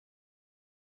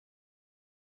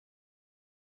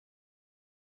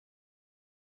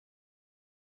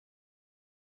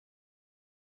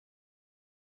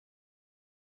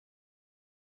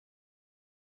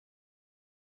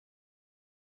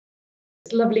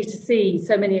It's lovely to see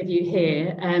so many of you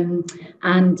here,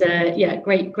 yeah,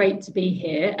 great to be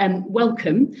here.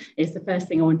 Welcome is the first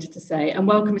thing I wanted to say, and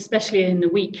welcome especially in the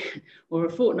week or a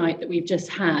fortnight that we've just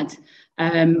had.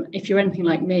 If you're anything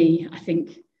like me, I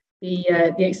think the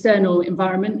external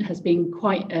environment has been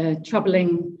quite a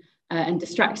troubling and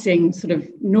distracting sort of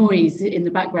noise in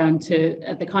the background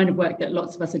to the kind of work that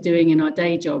lots of us are doing in our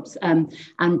day jobs, and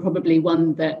probably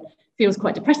one that feels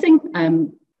quite depressing.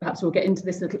 Perhaps we'll get into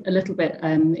this a little bit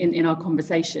in our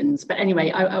conversations. But anyway,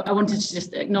 I wanted to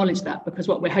just acknowledge that, because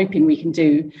what we're hoping we can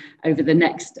do over the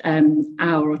next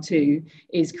hour or two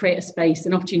is create a space,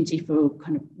 an opportunity for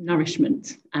kind of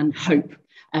nourishment and hope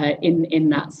in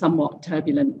that somewhat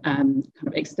turbulent kind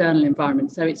of external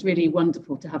environment. So it's really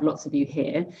wonderful to have lots of you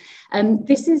here.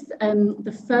 This is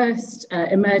the first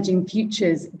Emerging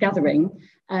Futures gathering.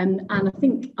 And I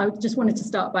think I just wanted to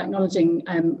start by acknowledging,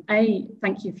 A,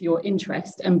 thank you for your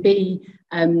interest, and B,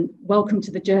 welcome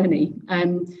to the journey.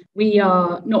 We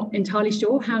are not entirely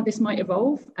sure how this might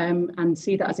evolve, and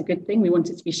see that as a good thing. We want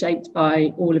it to be shaped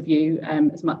by all of you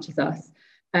as much as us.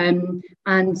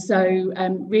 And so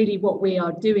really what we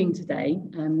are doing today,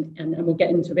 and we'll get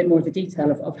into a bit more of the detail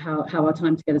of how our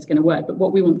time together is going to work, but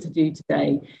what we want to do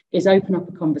today is open up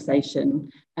a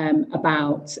conversation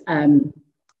about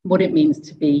what it means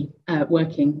to be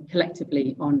working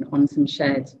collectively on some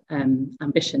shared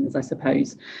ambitions, I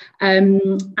suppose.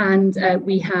 And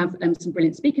we have some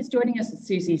brilliant speakers joining us, as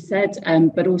Susie said,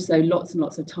 but also lots and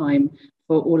lots of time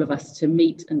for all of us to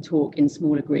meet and talk in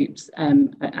smaller groups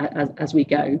as we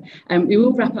go. We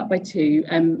will wrap up by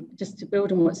 2. Just to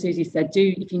build on what Susie said,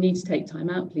 if you need to take time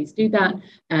out, please do that.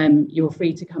 You're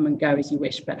free to come and go as you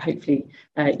wish, but hopefully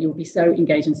you'll be so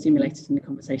engaged and stimulated in the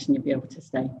conversation, you'll be able to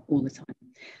stay all the time.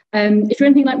 If you're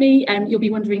anything like me, you'll be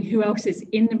wondering who else is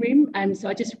in the room. So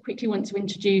I just quickly want to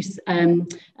introduce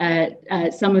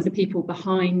some of the people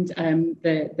behind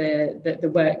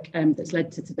the work that's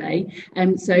led to today.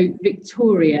 So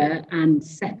Victoria and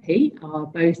Seppi are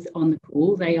both on the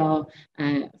call. They are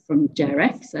from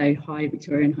JRF, so hi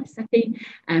Victoria and hi Seppi.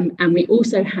 And we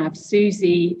also have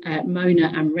Susie,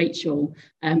 Mona and Rachel,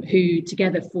 who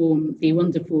together form the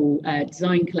wonderful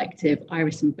design collective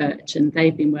Iris and Birch, and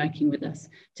they've been working with us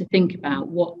to think about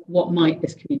what might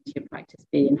this community of practice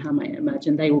be and how might it emerge,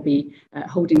 and they will be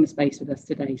holding the space with us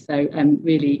today. So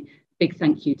really big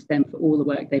thank you to them for all the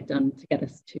work they've done to get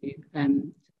us to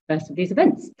the first of these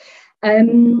events.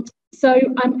 So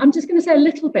I'm just going to say a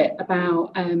little bit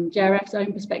about JRF's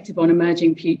own perspective on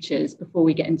emerging futures before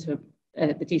we get into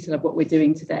the detail of what we're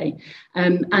doing today.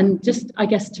 And just, I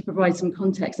guess, to provide some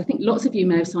context, I think lots of you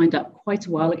may have signed up quite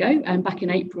a while ago. Back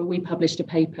in April, we published a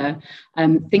paper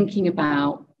thinking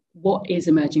about what is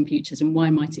emerging futures and why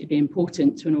might it be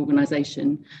important to an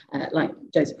organisation like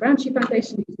Joseph Rowntree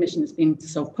Foundation, whose mission has been to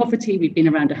solve poverty. We've been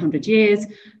around 100 years.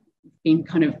 Been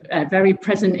kind of very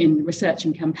present in research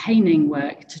and campaigning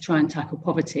work to try and tackle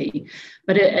poverty,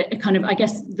 but kind of, I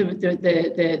guess,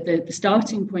 the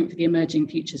starting point for the Emerging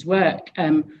Futures work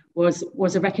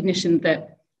was a recognition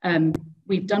that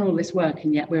we've done all this work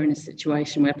and yet we're in a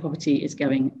situation where poverty is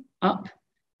going up.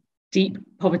 Deep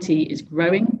poverty is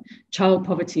growing, child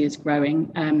poverty is growing.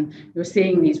 You're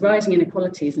seeing these rising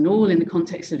inequalities, and all in the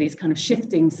context of these kind of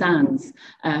shifting sands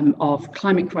of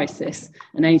climate crisis,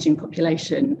 an ageing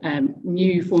population,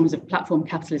 new forms of platform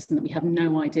capitalism that we have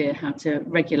no idea how to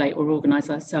regulate or organise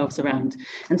ourselves around.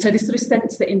 And so this sort of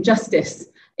sense that injustice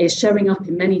is showing up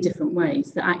in many different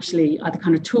ways that actually are the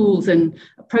kind of tools and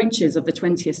approaches of the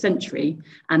 20th century,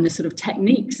 and the sort of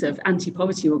techniques of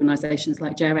anti-poverty organisations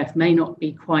like JRF may not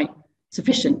be quite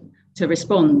sufficient to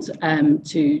respond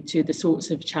to the sorts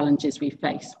of challenges we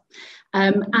face.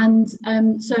 So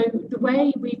the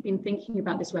way we've been thinking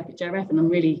about this work at JRF, and I'm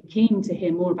really keen to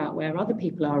hear more about where other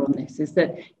people are on this, is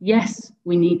that yes,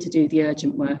 we need to do the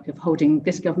urgent work of holding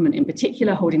this government in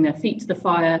particular, holding their feet to the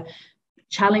fire,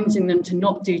 challenging them to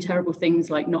not do terrible things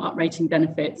like not uprating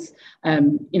benefits,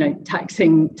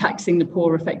 taxing the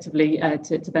poor effectively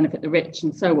to benefit the rich,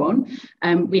 and so on.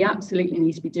 We absolutely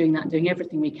need to be doing that, doing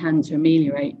everything we can to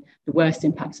ameliorate the worst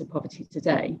impacts of poverty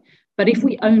today. But if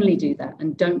we only do that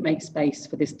and don't make space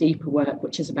for this deeper work,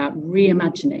 which is about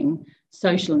reimagining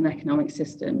social and economic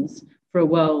systems for a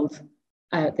world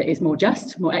that is more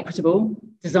just, more equitable,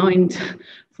 designed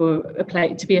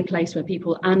to be a place where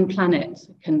people and planet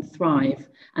can thrive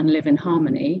and live in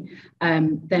harmony,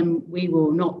 then we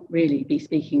will not really be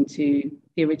speaking to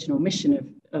the original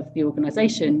mission of the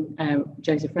organisation.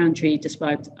 Joseph Rowntree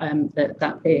described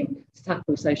that being to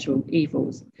tackle social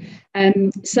evils.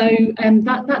 That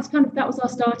was our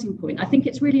starting point. I think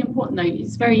it's really important, though.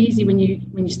 It's very easy when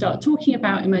you start talking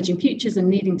about emerging futures and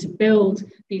needing to build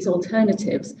these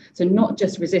alternatives, so not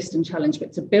just resist and challenge,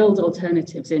 but to build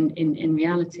alternatives in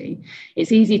reality.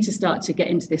 It's easy to start to get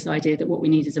into this idea that what we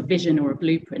need is a vision or a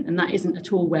blueprint, and that isn't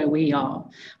at all where we are.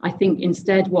 I think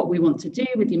instead what we want to do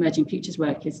with the emerging futures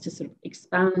work is to sort of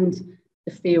expand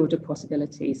the field of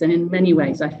possibilities. And in many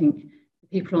ways, I think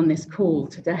people on this call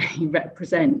today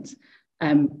represent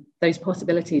those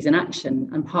possibilities in action.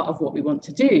 And part of what we want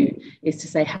to do is to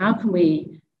say, how can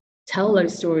we tell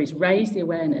those stories, raise the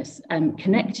awareness, and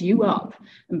connect you up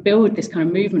and build this kind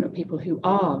of movement of people who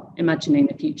are imagining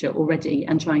the future already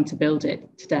and trying to build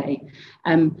it today,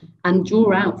 and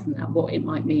draw out from that what it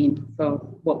might mean for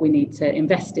what we need to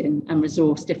invest in and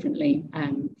resource differently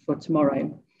for tomorrow.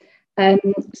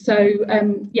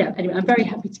 Anyway, I'm very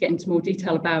happy to get into more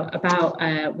detail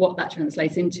about what that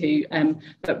translates into.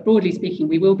 But broadly speaking,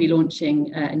 we will be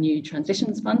launching a new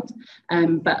transitions fund,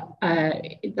 but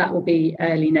that will be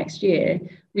early next year.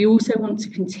 We also want to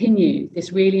continue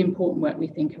this really important work, we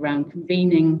think, around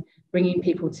convening, bringing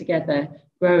people together,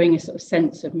 growing a sort of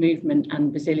sense of movement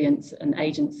and resilience and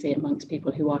agency amongst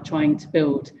people who are trying to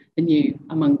build the new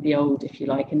among the old, if you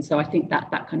like. And so I think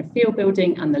that kind of field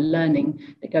building and the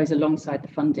learning that goes alongside the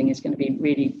funding is going to be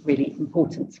really, really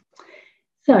important.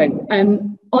 So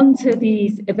on to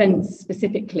these events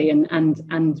specifically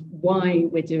and why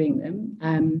we're doing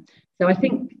them. So I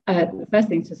think the first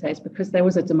thing to say is because there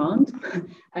was a demand.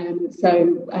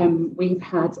 We've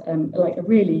had like a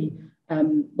really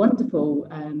wonderful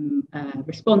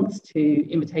response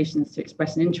to invitations to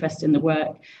express an interest in the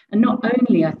work. And not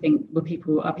only, I think,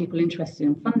 are people interested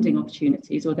in funding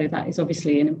opportunities, although that is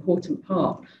obviously an important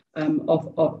part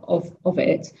of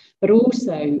it, but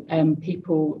also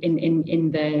people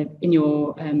in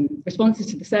your responses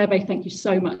to the survey. Thank you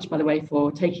so much, by the way, for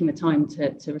taking the time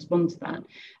to respond to that.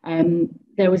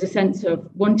 There was a sense of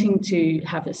wanting to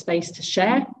have a space to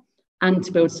share and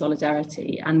to build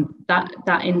solidarity. And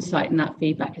that insight and that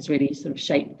feedback has really sort of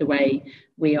shaped the way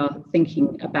we are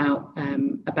thinking about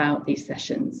these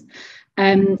sessions.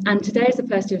 And today is the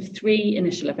first of 3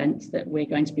 initial events that we're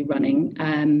going to be running.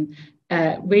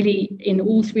 Really, in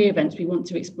all 3 events, we want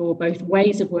to explore both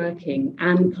ways of working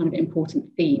and kind of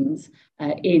important themes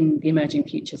in the emerging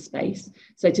future space.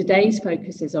 So today's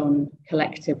focus is on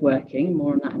collective working,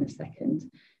 more on that in a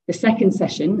second. The second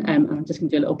session, I'm just going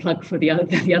to do a little plug for the other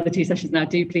 2 sessions now.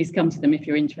 Do please come to them if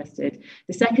you're interested.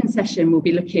 The second session will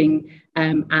be looking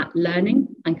at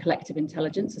learning and collective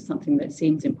intelligence as something that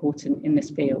seems important in this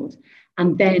field.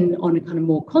 And then on a kind of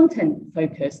more content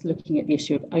focus, looking at the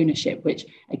issue of ownership, which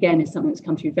again is something that's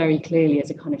come through very clearly as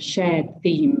a kind of shared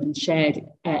theme and shared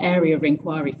area of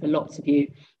inquiry for lots of you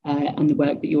and the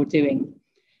work that you're doing.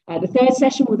 The third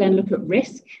session will then look at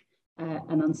risk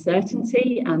and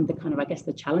uncertainty and the kind of, I guess,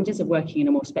 the challenges of working in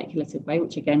a more speculative way,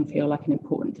 which again feel like an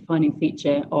important defining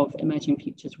feature of emerging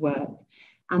futures work.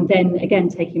 And then again,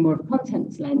 taking more of a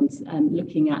contents lens and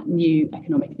looking at new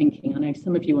economic thinking. I know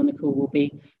some of you on the call will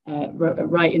be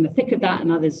right in the thick of that,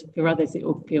 and for others it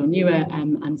will feel newer.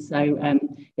 And so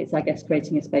it's, I guess,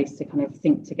 creating a space to kind of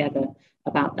think together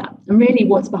about that. And really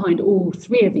what's behind all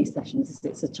 3 of these sessions is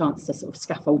it's a chance to sort of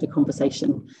scaffold a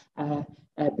conversation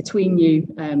between you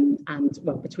and,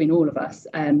 well, between all of us,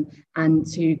 and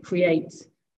to create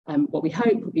what we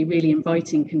hope will be really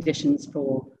inviting conditions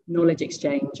for knowledge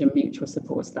exchange and mutual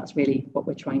support. So that's really what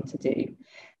we're trying to do.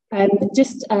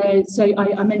 So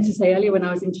I meant to say earlier when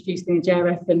I was introducing the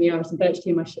JRF and the Iris and Birch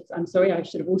team, I'm sorry, I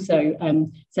should have also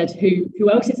said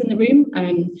who else is in the room.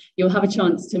 You'll have a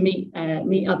chance to meet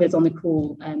others on the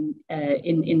call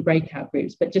in breakout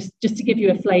groups. But just to give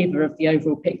you a flavour of the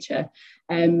overall picture,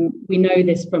 we know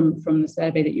this from the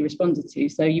survey that you responded to.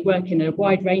 So you work in a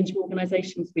wide range of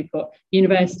organisations. We've got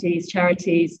universities,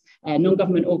 charities,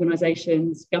 non-government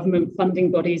organisations, government funding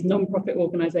bodies, non-profit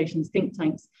organisations, think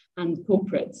tanks, and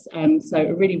corporates, so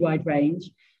a really wide range.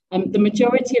 The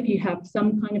majority of you have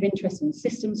some kind of interest in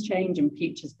systems change and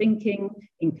futures thinking,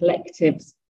 in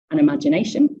collectives and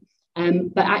imagination.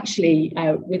 But actually,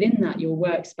 within that, your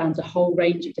work spans a whole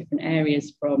range of different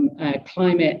areas from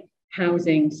climate,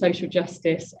 housing, social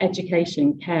justice,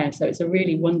 education, care. So it's a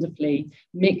really wonderfully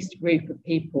mixed group of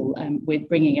people with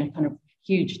bringing a kind of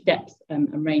huge depth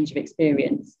and range of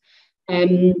experience.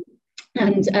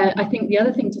 I think the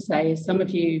other thing to say is some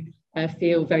of you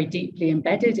feel very deeply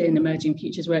embedded in emerging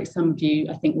futures work. Some of you,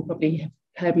 I think, will probably have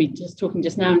heard me just talking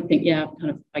just now and think, yeah,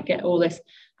 I get all this.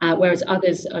 whereas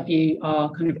others of you are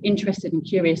kind of interested and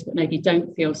curious, but maybe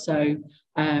don't feel so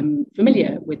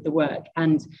familiar with the work.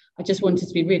 And I just wanted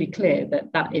to be really clear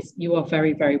that is, you are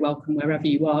very, very welcome wherever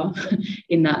you are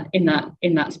in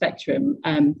that spectrum.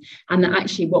 And that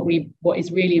actually what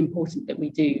is really important that we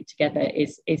do together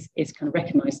is kind of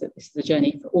recognise that this is a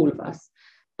journey for all of us.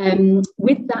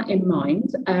 With that in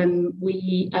mind,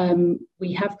 we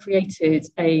have created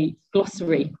a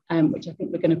glossary, which I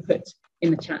think we're going to put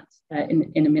in the chat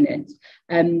in a minute.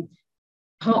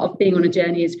 Part of being on a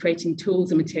journey is creating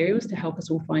tools and materials to help us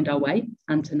all find our way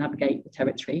and to navigate the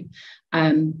territory.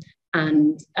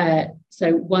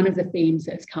 So one of the themes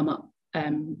that's come up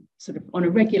sort of on a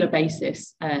regular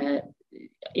basis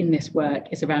in this work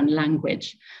is around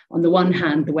language. On the one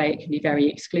hand, the way it can be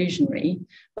very exclusionary,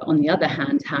 but on the other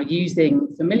hand, how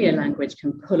using familiar language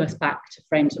can pull us back to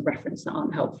frames of reference that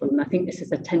aren't helpful. And I think this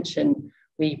is a tension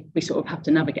we sort of have to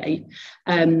navigate.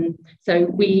 So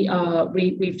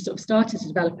we've sort of started to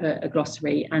develop a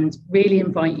glossary, and really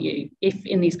invite you, if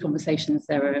in these conversations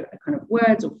there are kind of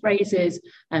words or phrases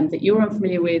that you're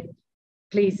unfamiliar with,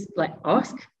 please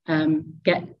ask,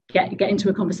 get into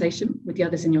a conversation with the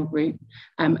others in your group,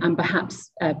 and perhaps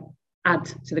add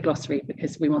to the glossary,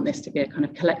 because we want this to be a kind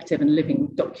of collective and living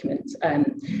document.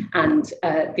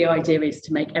 The idea is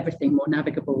to make everything more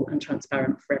navigable and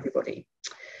transparent for everybody.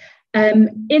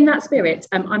 In that spirit,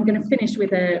 I'm going to finish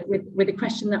with a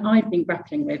question that I've been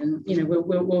grappling with, and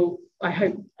I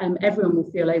hope everyone will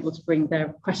feel able to bring their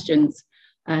questions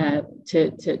to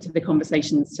the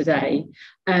conversations today.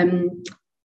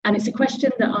 And it's a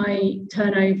question that I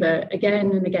turn over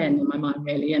again and again in my mind,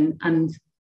 really, and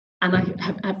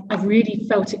I've really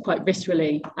felt it quite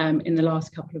viscerally in the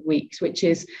last couple of weeks, which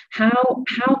is how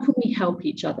can we help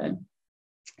each other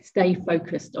stay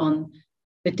focused on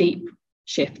the deep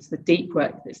shifts, the deep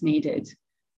work that's needed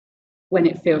when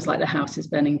it feels like the house is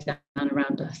burning down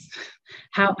around us.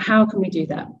 How can we do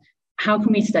that? How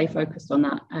can we stay focused on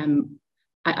that?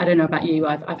 I don't know about you,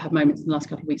 I've had moments in the last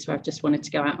couple of weeks where I've just wanted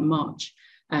to go out and march,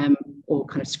 or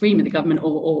kind of scream at the government,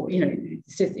 or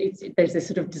there's this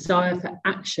sort of desire for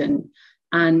action,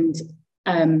 and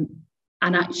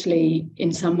actually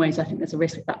in some ways I think there's a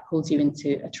risk that pulls you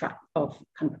into a trap of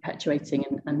kind of perpetuating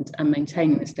and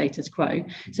maintaining the status quo.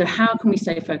 So how can we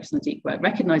stay focused on the deep work,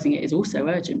 recognizing it is also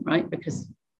urgent, right? Because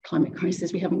climate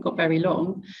crisis, we haven't got very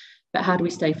long, but how do we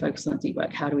stay focused on the deep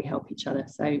work? How do we help each other?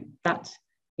 So that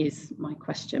is my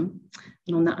question,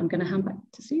 and on that I'm going to hand back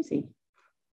to Susie.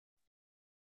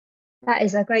 That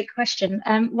is a great question.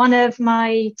 One of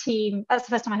my team, that's the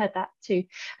first time I heard that too.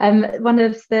 One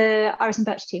of the Iris and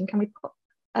Birch team, can we put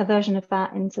a version of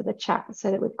that into the chat so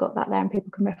that we've got that there and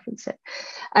people can reference it?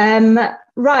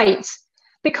 Right,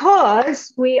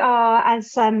 because we are,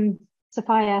 as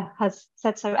Sophia has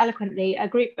said so eloquently, a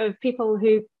group of people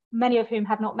who, many of whom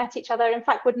have not met each other, in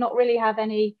fact would not really have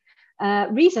any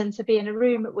reason to be in a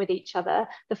room with each other.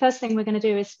 The first thing we're going to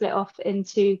do is split off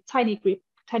into tiny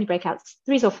breakouts,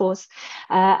 3s or 4s,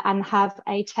 and have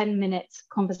a 10-minute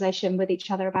conversation with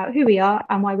each other about who we are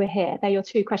and why we're here. They're your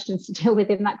 2 questions to deal with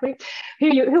in that group.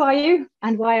 Who are you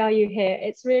and why are you here?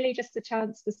 It's really just a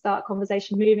chance to start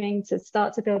conversation moving, to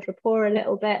start to build rapport a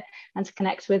little bit and to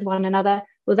connect with one another.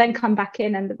 We'll then come back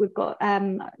in, and we've got,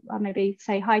 I'll maybe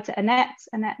say hi to Annette,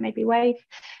 maybe wave,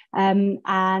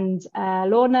 and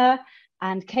Lorna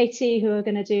and Katie, who are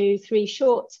going to do 3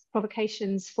 short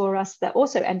provocations for us that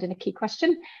also end in a key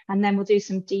question. And then we'll do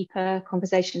some deeper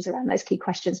conversations around those key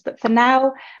questions. But for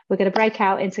now, we're going to break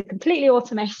out into completely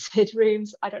automated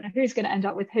rooms. I don't know who's going to end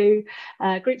up with who,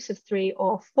 groups of 3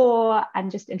 or 4, and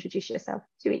just introduce yourself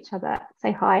to each other,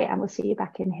 say hi, and we'll see you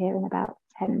back in here in about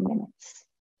 10 minutes.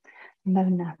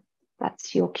 Mona,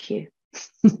 that's your cue.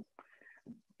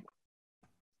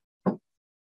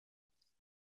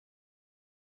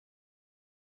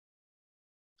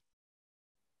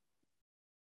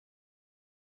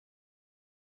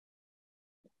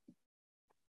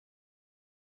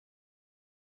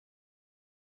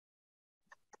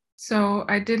 So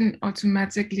I didn't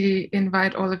automatically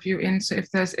invite all of you in. So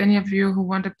if there's any of you who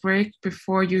want a break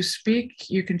before you speak,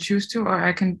 you can choose to, or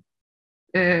I can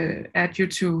add you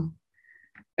to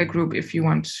a group if you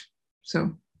want.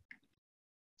 So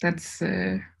that's...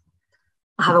 I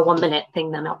have a 1-minute thing,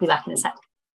 then I'll be back in a sec.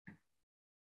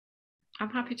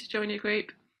 I'm happy to join your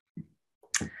group.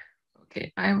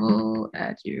 Okay, I will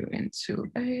add you into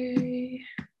a...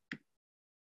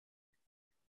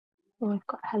 Oh, I've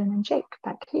got Helen and Jake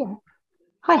back here.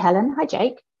 Hi, Helen. Hi,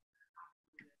 Jake.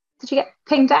 Did you get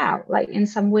pinged out like in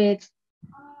some weird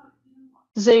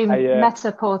Zoom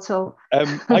meta portal?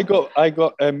 I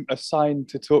got assigned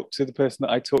to talk to the person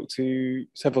that I talk to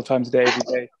several times a day, every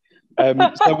day. So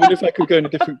I wonder if I could go in a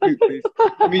different group, please.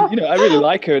 I mean, you know, I really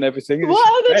like her and everything. What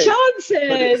are the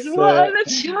chances? What are the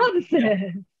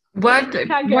chances?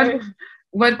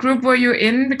 What group were you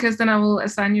in? Because then I will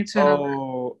assign you to another.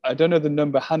 Oh, I don't know the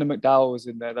number. Hannah McDowell was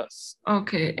in there. That's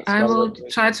okay. That's I will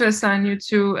try to assign you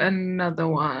to another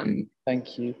one.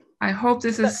 Thank you. I hope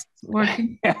this is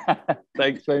working.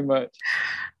 Thanks very much.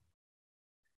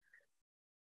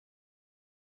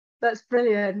 That's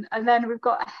brilliant. And then we've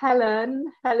got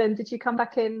Helen. Helen, did you come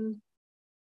back in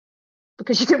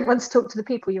because you didn't want to talk to the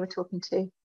people you were talking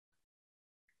to?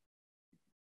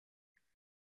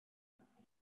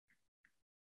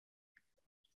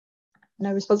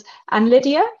 No response. And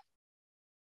Lydia?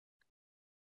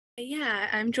 Yeah,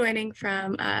 I'm joining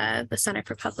from the Center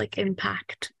for Public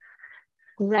Impact.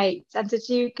 Great. And did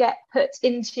you get put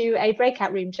into a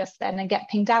breakout room just then and get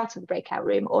pinged out of the breakout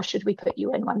room, or should we put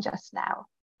you in one just now?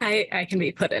 I can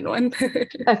be put in one.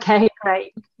 Okay,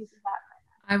 great.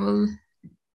 I will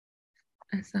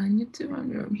assign you to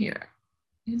one room here.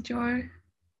 Enjoy.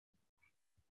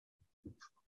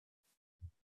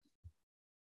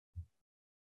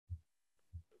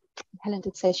 Helen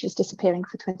did say she was disappearing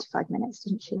for 25 minutes,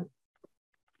 didn't she?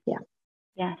 Yeah.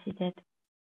 Yeah, she did.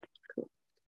 Cool.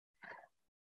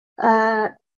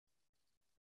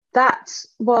 That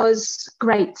was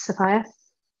great, Sophia.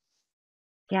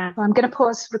 Yeah. So I'm going to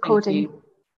pause recording.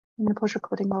 I'm going to pause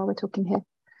recording while we're talking here.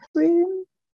 Room.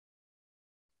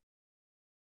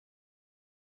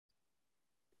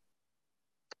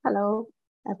 Hello,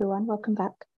 everyone. Welcome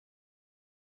back.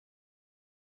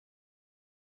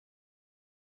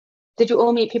 Did you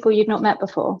all meet people you'd not met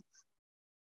before?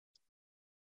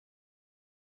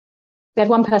 We had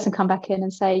one person come back in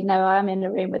and say, no, I'm in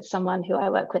a room with someone who I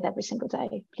work with every single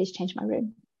day. Please change my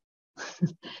room.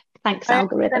 Thanks,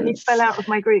 algorithms. I fell out of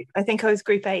my group. I think I was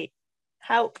group 8.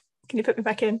 Help. Can you put me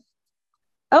back in?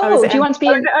 Oh, do you want to be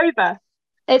in? Is it over?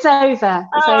 It's over.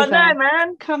 It's over. No,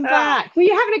 man. Come back. Were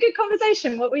you having a good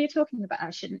conversation? What were you talking about? I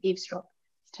shouldn't eavesdrop.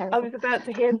 It's terrible. I was about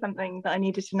to hear something that I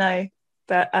needed to know,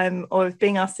 but or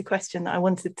being asked a question that I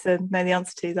wanted to know the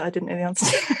answer to that I didn't know the answer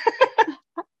to.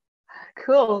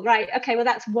 Cool. Right. Okay. Well,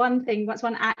 that's one thing. That's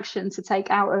one action to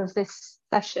take out of this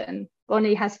session.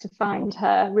 Bonnie has to find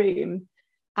her room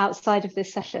outside of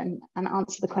this session and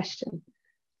answer the question.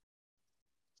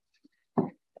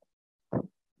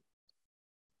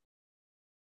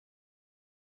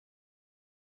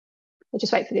 We'll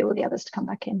just wait for all the others to come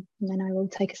back in, and then I will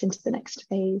take us into the next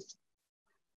phase.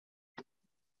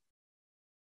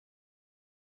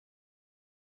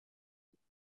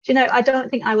 Do you know, I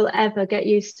don't think I will ever get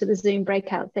used to the Zoom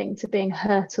breakout thing, to being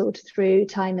hurtled through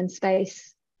time and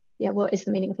space. Yeah, what is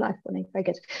the meaning of life, Bonnie? Very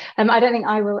good. I don't think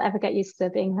I will ever get used to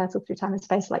being hurtled through time and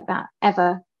space like that,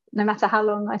 ever. No matter how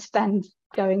long I spend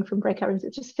going from breakout rooms,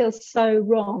 it just feels so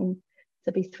wrong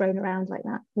to be thrown around like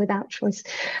that without choice.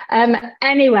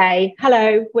 Anyway,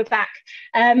 hello, we're back.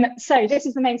 So this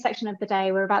is the main section of the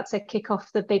day. We're about to kick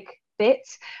off the big bit.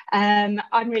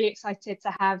 I'm really excited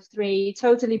to have 3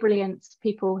 totally brilliant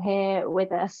people here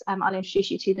with us. I'll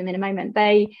introduce you to them in a moment.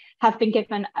 They have been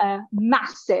given a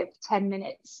massive 10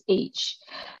 minutes each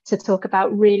to talk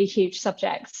about really huge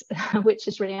subjects, which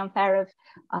is really unfair of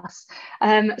us.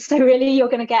 So really you're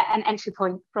going to get an entry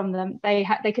point from them.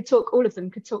 They could talk, all of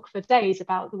them could talk for days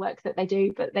about the work that they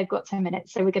do, but they've got 10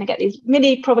 minutes. So we're going to get these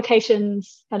mini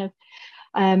provocations, kind of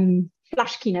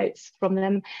flash keynotes from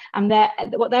them, and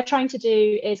what they're trying to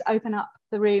do is open up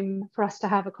the room for us to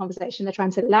have a conversation. They're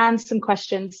trying to land some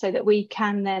questions so that we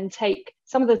can then take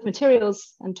some of the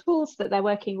materials and tools that they're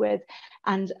working with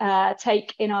and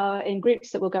take in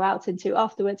groups that we'll go out into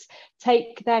afterwards,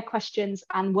 take their questions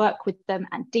and work with them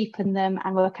and deepen them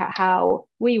and work out how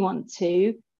we want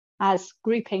to, as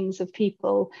groupings of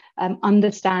people,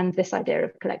 understand this idea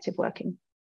of collective working.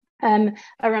 A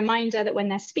reminder that when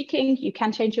they're speaking, you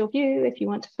can change your view. If you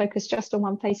want to focus just on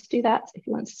one place, do that. If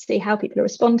you want to see how people are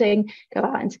responding, go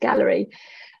out into gallery.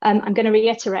 I'm going to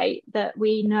reiterate that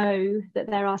we know that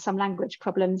there are some language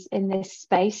problems in this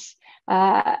space.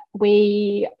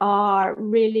 We are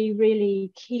really,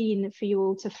 really keen for you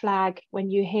all to flag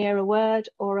when you hear a word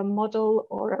or a model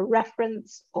or a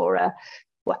reference or a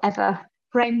whatever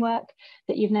framework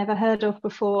that you've never heard of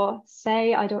before.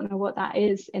 Say, I don't know what that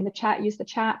is, in the chat. Use the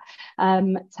chat.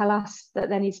 Tell us that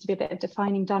there needs to be a bit of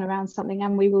defining done around something,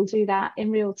 and we will do that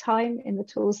in real time in the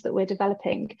tools that we're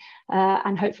developing,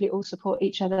 and hopefully all support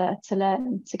each other to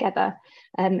learn together.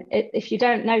 If you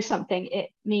don't know something, it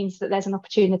means that there's an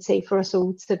opportunity for us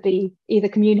all to be either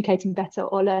communicating better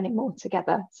or learning more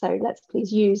together. So let's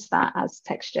please use that as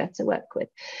texture to work with.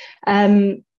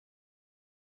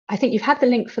 I think you've had the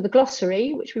link for the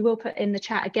glossary, which we will put in the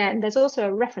chat again. There's also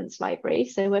a reference library.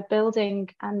 So we're building,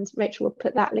 and Rachel will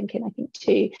put that link in, I think,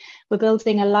 too. We're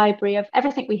building a library of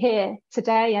everything we hear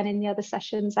today and in the other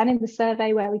sessions and in the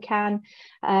survey where we can,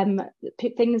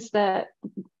 things that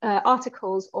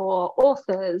articles or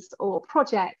authors or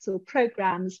projects or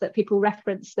programs that people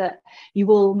reference that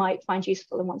you all might find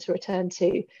useful and want to return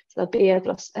to. So there'll be a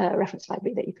reference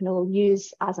library that you can all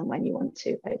use as and when you want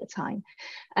to over time.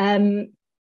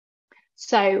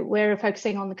 So we're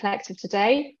focusing on the collective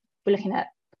today. We're looking at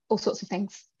all sorts of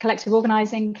things: collective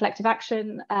organising, collective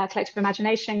action, collective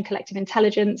imagination, collective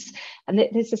intelligence. And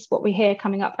this is what we hear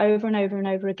coming up over and over and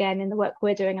over again in the work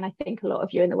we're doing, and I think a lot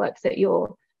of you in the work that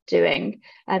you're doing.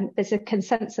 There's a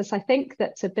consensus, I think,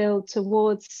 that to build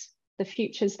towards the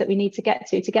futures that we need to get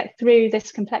through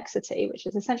this complexity, which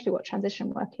is essentially what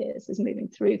transition work is moving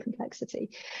through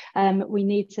complexity. We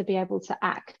need to be able to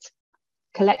act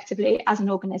collectively as an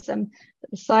organism.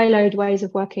 But the siloed ways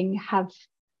of working have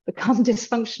become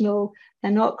dysfunctional.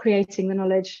 They're not creating the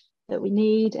knowledge that we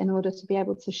need in order to be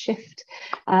able to shift.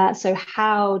 So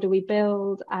how do we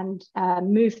build and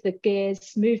move the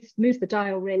gears, move the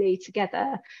dial really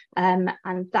together? And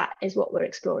that is what we're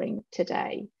exploring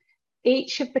today.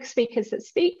 Each of the speakers that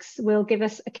speaks will give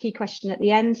us a key question at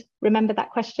the end. Remember that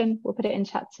question, we'll put it in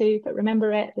chat too, but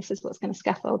remember it, this is what's going to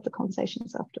scaffold the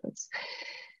conversations afterwards.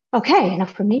 Okay,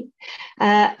 enough from me.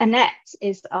 Annette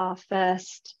is our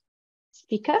first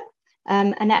speaker.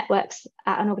 Annette works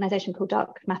at an organisation called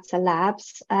Dark Matter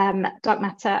Labs. Dark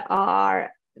Matter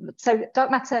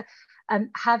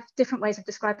have different ways of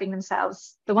describing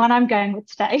themselves. The one I'm going with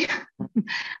today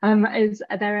is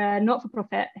they're a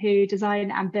not-for-profit who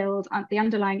design and build the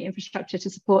underlying infrastructure to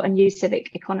support a new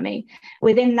civic economy.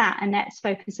 Within that, Annette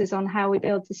focuses on how we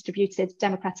build distributed,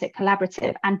 democratic,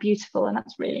 collaborative, and beautiful, and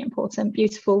that's really important,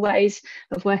 beautiful ways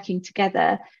of working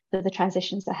together for the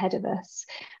transitions ahead of us.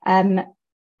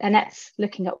 Annette's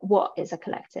looking at what is a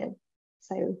collective,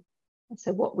 so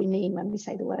what we mean when we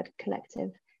say the word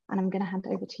collective, and I'm going to hand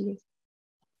over to you.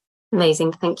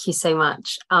 Amazing, thank you so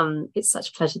much. It's such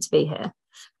a pleasure to be here.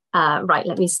 Right,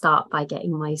 let me start by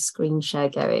getting my screen share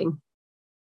going.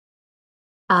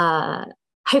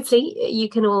 Hopefully you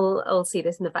can all see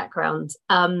this in the background.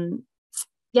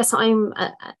 Yes, I'm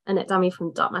Annette Dammy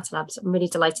from Dark Matter Labs. I'm really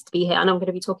delighted to be here, and I'm going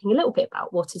to be talking a little bit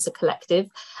about what is a collective.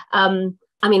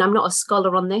 I mean, I'm not a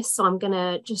scholar on this, so I'm going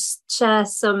to just share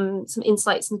some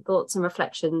insights and thoughts and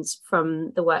reflections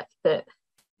from the work that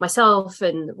myself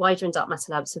and wider in Dark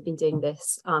Matter Labs have been doing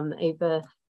this over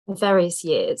various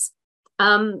years.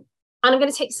 And I'm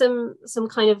going to take some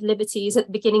kind of liberties at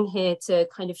the beginning here to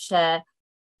kind of share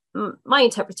my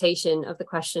interpretation of the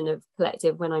question of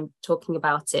collective when I'm talking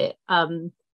about it.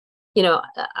 You know,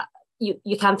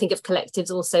 you can think of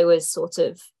collectives also as sort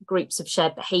of groups of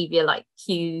shared behaviour like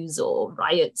queues or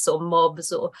riots or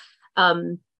mobs, or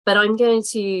but I'm going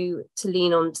to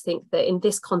lean on to think that in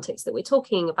this context that we're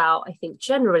talking about, I think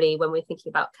generally when we're thinking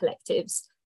about collectives,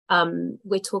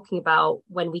 we're talking about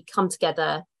when we come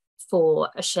together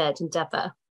for a shared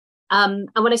endeavour. And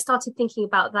when I started thinking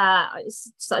about that, I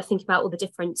started thinking about all the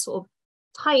different sort of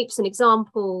types and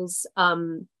examples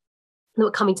that were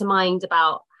coming to mind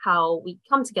about how we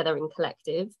come together in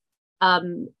collective.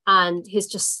 And here's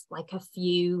just like a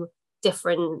few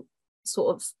different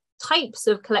sort of types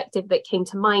of collective that came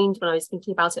to mind when I was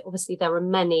thinking about it. Obviously, there are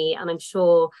many, and I'm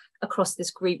sure across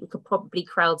this group we could probably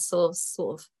crowdsource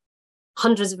sort of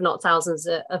hundreds, if not thousands,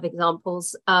 of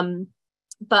examples.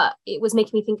 But it was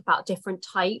making me think about different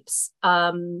types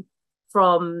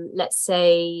from, let's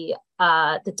say,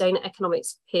 the donor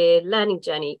economics peer learning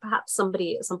journey. Perhaps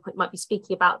somebody at some point might be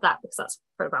speaking about that because that's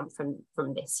a program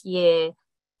from this year.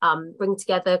 Bring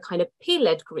together kind of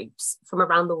peer-led groups from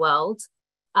around the world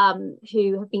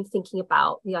who have been thinking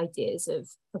about the ideas of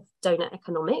donor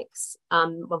economics,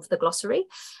 one for the glossary,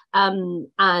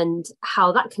 and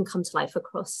how that can come to life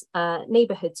across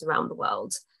neighbourhoods around the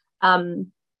world.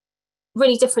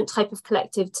 Really different type of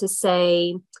collective to,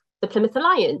 say, the Plymouth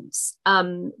Alliance,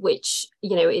 which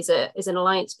is an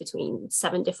alliance between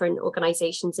 7 different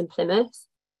organisations in Plymouth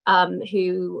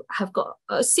who have got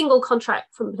a single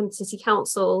contract from Plymouth City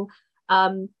Council,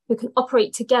 who can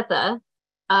operate together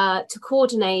to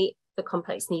coordinate the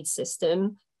complex needs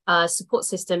system, support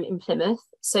system in Plymouth,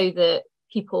 so that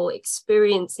people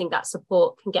experiencing that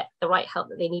support can get the right help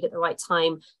that they need at the right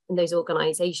time, and those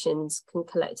organisations can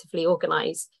collectively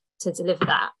organise to deliver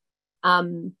that.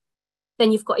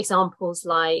 Then you've got examples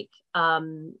like,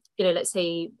 let's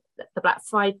say the Black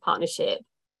Friday Partnership,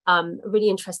 a really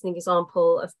interesting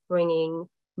example of bringing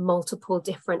multiple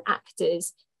different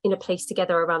actors in a place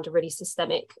together around a really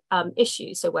systemic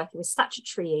issue. So working with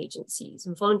statutory agencies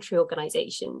and voluntary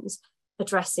organisations,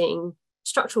 addressing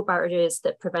structural barriers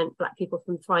that prevent Black people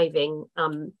from thriving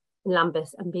in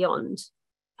Lambeth and beyond.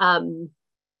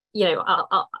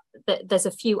 There's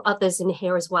a few others in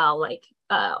here as well, like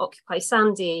Occupy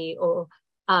Sandy or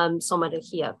Somada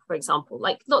here, for example,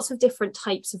 like lots of different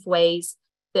types of ways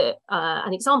that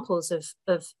and examples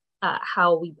of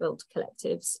how we build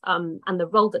collectives and the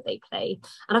role that they play.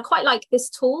 And I quite like this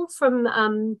tool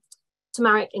from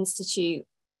Tamaric Institute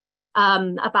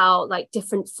about like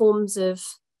different forms of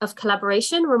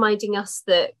collaboration, reminding us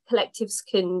that collectives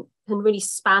can really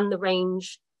span the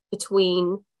range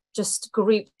between just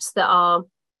groups that are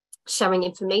sharing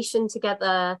information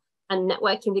together and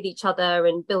networking with each other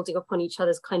and building upon each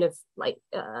other's kind of like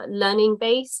learning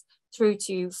base, through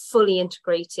to fully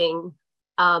integrating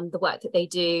the work that they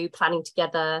do, planning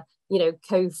together,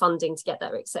 co-funding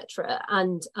together, etc.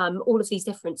 And all of these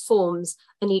different forms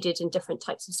are needed in different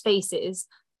types of spaces.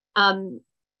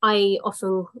 I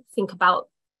often think about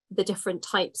the different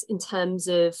types in terms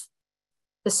of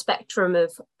the spectrum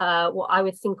of what I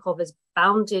would think of as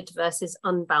bounded versus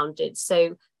unbounded.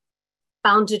 So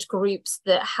bounded groups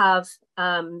that have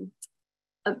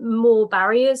more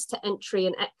barriers to entry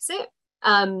and exit,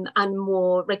 and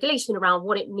more regulation around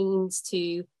what it means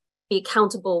to be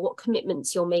accountable, what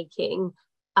commitments you're making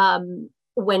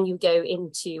when you go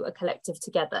into a collective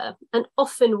together. And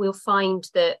often we'll find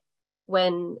that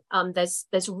when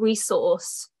there's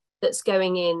resource that's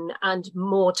going in and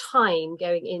more time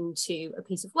going into a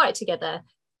piece of work together,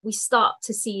 we start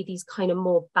to see these kind of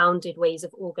more bounded ways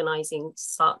of organizing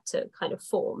start to kind of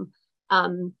form,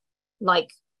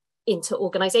 like into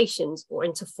organizations or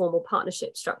into formal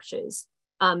partnership structures.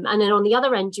 And then on the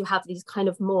other end, you have these kind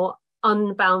of more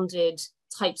unbounded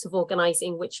types of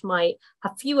organizing, which might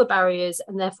have fewer barriers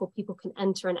and therefore people can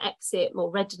enter and exit more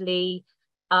readily.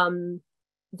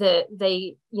 That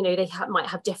they might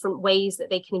have different ways that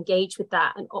they can engage with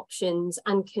that and options,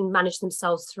 and can manage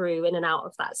themselves through in and out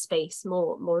of that space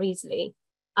more easily.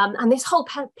 And this whole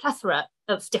plethora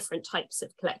of different types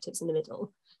of collectives in the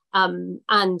middle. And,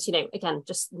 again,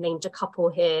 just named a couple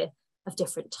here of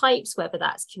different types, whether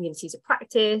that's communities of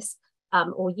practice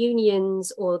or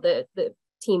unions, or the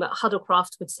team at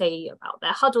Huddlecraft would say about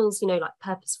their huddles, like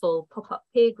purposeful pop-up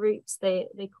peer groups,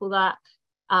 they call that,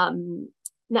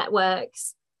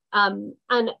 networks. And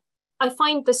I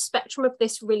find the spectrum of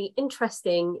this really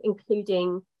interesting,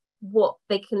 including what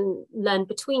they can learn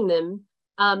between them,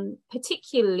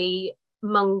 particularly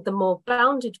among the more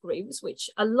bounded groups, which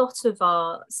a lot of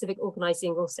our civic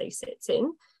organising also sits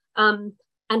in,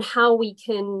 and how we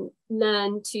can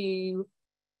learn to,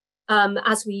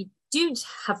 as we do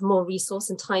have more resource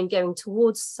and time going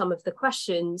towards some of the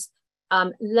questions,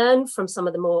 learn from some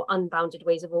of the more unbounded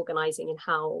ways of organising and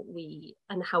how we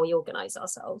organise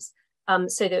ourselves,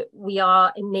 so that we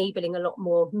are enabling a lot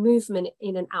more movement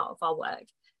in and out of our work.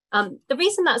 The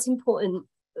reason that's important,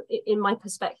 in my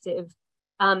perspective,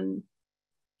 I'll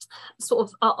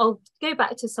go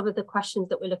back to some of the questions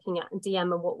that we're looking at in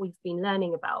DM and what we've been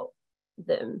learning about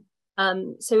them.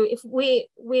 So if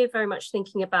we're very much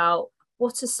thinking about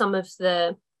what are some of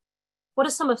the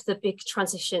big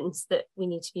transitions that we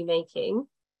need to be making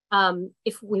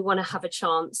if we want to have a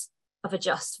chance of a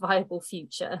just, viable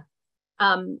future.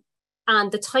 And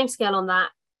the timescale on that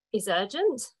is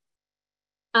urgent.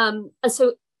 And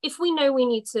so if we know we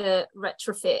need to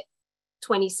retrofit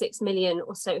 26 million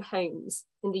or so homes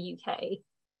in the UK,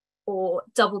 or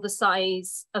double the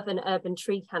size of an urban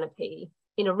tree canopy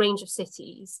in a range of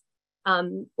cities,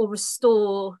 or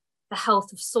restore the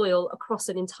health of soil across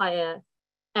an entire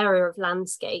area of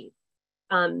landscape,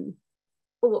 or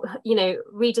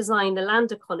redesign the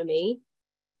land economy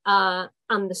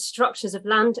and the structures of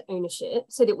land ownership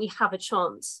so that we have a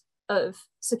chance of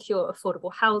secure,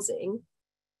 affordable housing,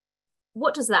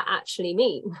 what does that actually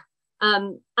mean?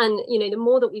 And the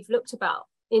more that we've looked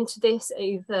into this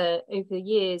over the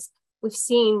years, we've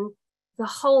seen the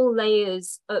whole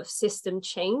layers of system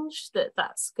change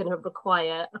that's going to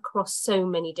require across so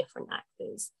many different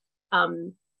actors,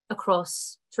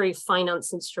 across through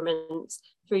finance instruments,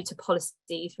 through to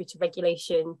policy, through to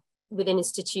regulation, within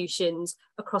institutions,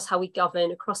 across how we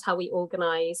govern, across how we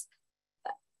organise.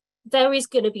 There is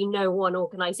going to be no one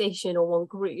organisation or one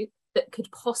group that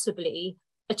could possibly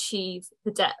achieve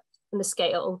the depth and the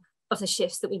scale of the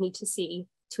shifts that we need to see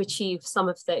to achieve some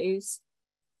of those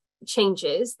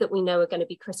changes that we know are going to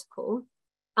be critical.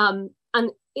 And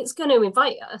it's going to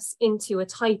invite us into a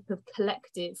type of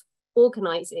collective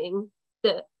organising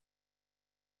that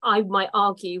I might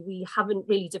argue we haven't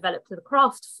really developed the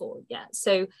craft for yet.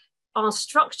 So are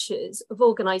structures of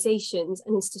organizations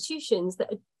and institutions that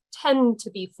tend to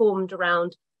be formed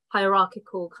around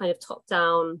hierarchical, kind of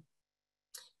top-down,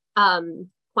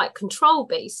 quite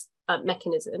control-based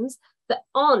mechanisms that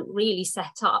aren't really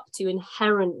set up to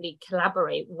inherently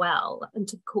collaborate well and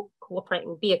to cooperate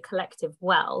and be a collective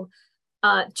well,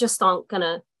 just aren't going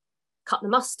to cut the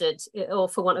mustard, or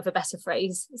for want of a better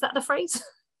phrase. Is that the phrase?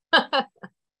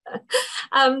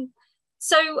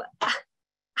 So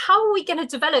how are we going to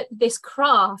develop this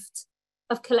craft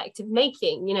of collective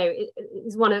making? You know, it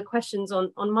is one of the questions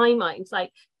on my mind,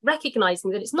 like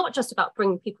recognizing that it's not just about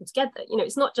bringing people together. You know,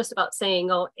 it's not just about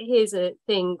saying, oh, here's a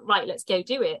thing, right, let's go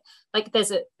do it. Like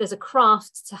there's a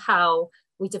craft to how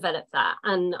we develop that.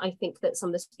 And I think that some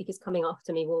of the speakers coming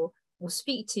after me will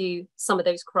speak to some of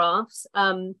those crafts.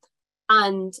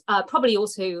 And probably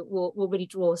also will really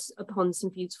draw us upon some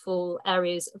beautiful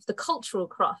areas of the cultural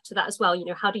craft to that as well. You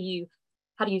know, how do you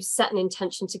set an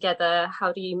intention together?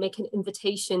 How do you make an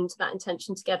invitation to that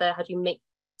intention together? How do you make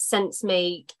sense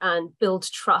make and build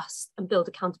trust and build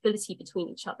accountability between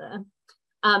each other?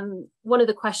 One of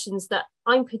the questions that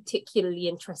I'm particularly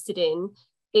interested in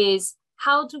is,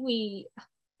 how do we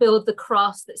build the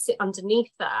crafts that sit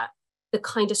underneath that, the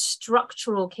kind of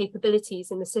structural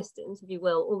capabilities in the systems, if you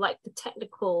will, or like the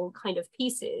technical kind of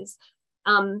pieces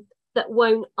that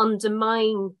won't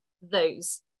undermine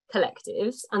those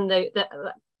collectives and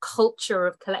the culture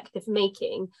of collective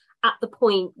making at the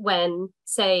point when,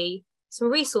 say, some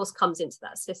resource comes into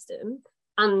that system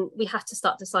and we have to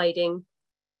start deciding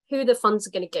who the funds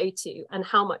are going to go to and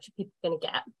how much are people going to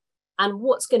get and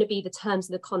what's going to be the terms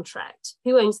of the contract,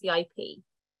 who owns the IP,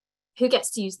 who gets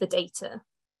to use the data,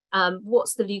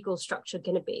 what's the legal structure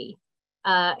going to be,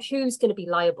 who's going to be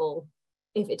liable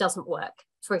if it doesn't work,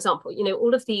 for example. You know,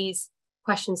 all of these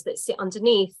questions that sit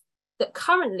underneath that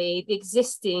currently the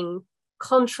existing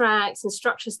contracts and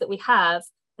structures that we have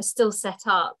are still set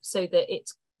up so that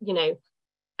it's, you know,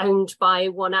 owned by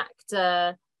one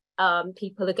actor.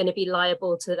 People are going to be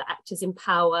liable to the actors in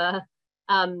power.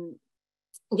 You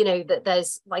know, that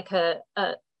there's like a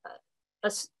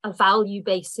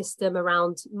value-based system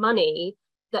around money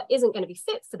that isn't going to be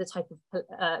fit for the type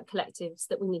of collectives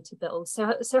that we need to build.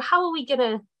 So how are we going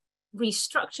to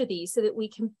restructure these so that we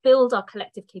can build our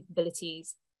collective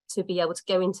capabilities to be able to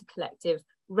go into collective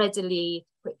readily,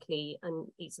 quickly, and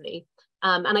easily?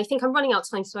 And I think I'm running out of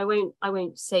time, so I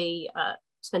won't say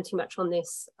spend too much on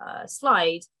this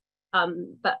slide.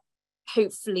 But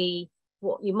hopefully,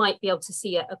 what you might be able to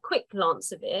see at a quick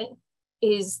glance of it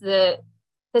is that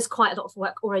there's quite a lot of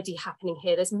work already happening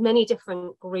here. There's many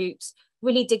different groups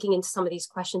really digging into some of these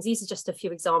questions. These are just a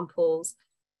few examples.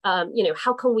 You know,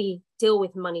 how can we deal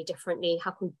with money differently?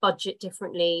 How can we budget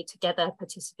differently together,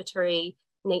 participatory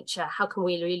nature? How can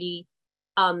we really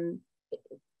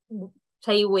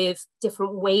play with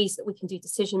different ways that we can do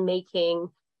decision making,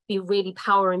 be really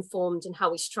power informed in how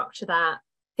we structure that,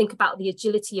 think about the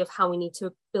agility of how we need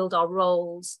to build our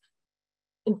roles,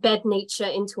 embed nature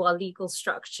into our legal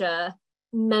structure,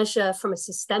 measure from a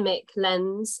systemic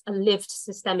lens, a lived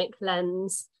systemic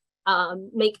lens,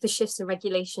 make the shifts in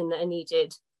regulation that are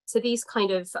needed. So these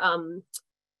kind of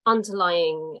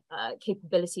underlying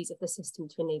capabilities of the system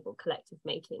to enable collective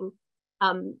making.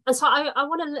 And so I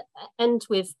want to end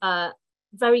with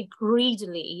very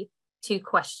greedily 2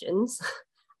 questions,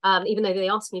 even though they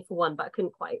asked me for one, but I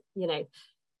couldn't quite, you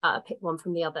know, pick one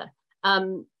from the other.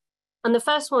 And the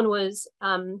first one was,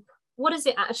 what does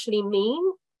it actually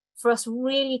mean for us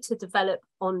really to develop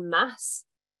en masse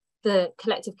the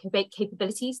collective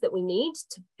capabilities that we need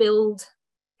to build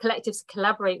collectives to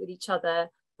collaborate with each other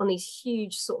on these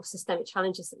huge sort of systemic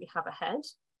challenges that we have ahead?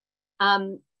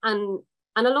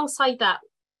 And alongside that,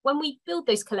 when we build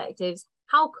those collectives,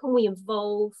 how can we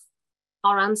involve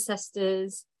our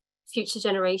ancestors, future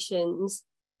generations,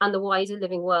 and the wider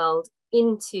living world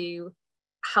into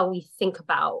how we think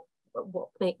about what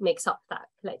makes up that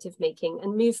collective making,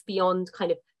 and move beyond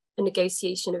kind of a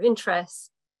negotiation of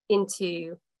interests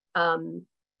into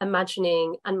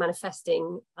imagining and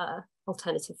manifesting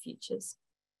alternative futures?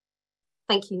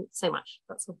 Thank you so much.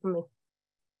 That's all from me.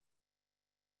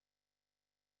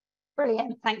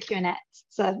 Brilliant. Thank you, Annette.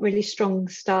 It's a really strong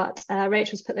start.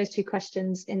 Rachel's put those 2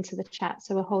 questions into the chat,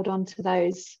 so we'll hold on to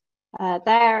those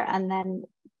there, and then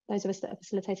those of us that are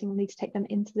facilitating will need to take them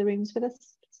into the rooms with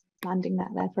us. Just landing that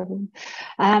there for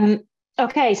everyone.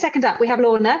 Okay, second up, we have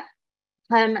Lorna.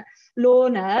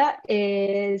 Lorna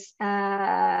is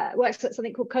works at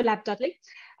something called Collab Dudley,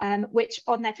 which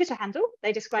on their Twitter handle,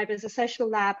 they describe as a social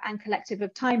lab and collective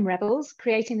of time rebels,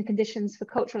 creating the conditions for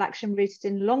cultural action rooted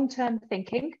in long-term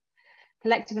thinking,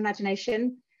 collective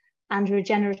imagination, and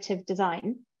regenerative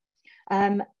design.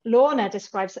 Lorna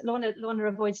describes it. Lorna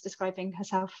avoids describing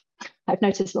herself. I've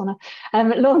noticed Lorna.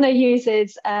 Lorna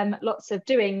uses lots of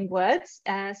doing words.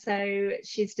 So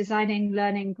she's designing,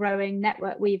 learning, growing,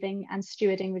 network weaving, and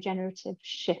stewarding regenerative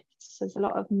shifts. There's a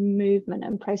lot of movement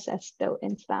and process built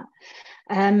into that.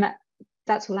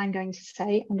 That's all I'm going to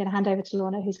say. I'm going to hand over to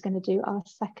Lorna, who's going to do our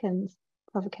second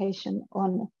provocation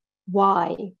on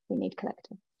why we need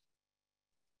collective.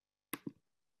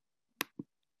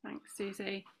 Thanks,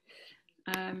 Susie.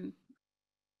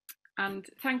 And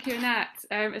thank you, Annette.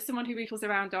 As someone who wheels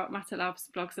around Dark Matter Labs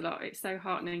blogs a lot, it's so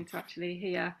heartening to actually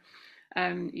hear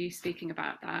you speaking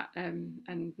about that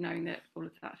and knowing that all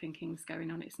of that thinking's going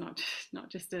on. It's not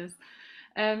just us.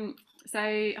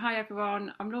 So hi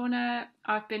everyone, I'm Lorna.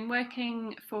 I've been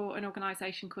working for an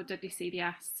organisation called Dudley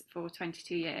CDS for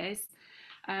 22 years.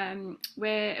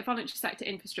 We're a voluntary sector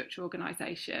infrastructure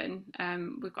organisation.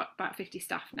 We've got about 50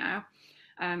 staff now.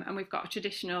 And we've got a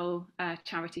traditional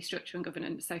charity structure and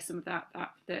governance, so some of that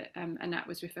Annette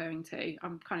was referring to.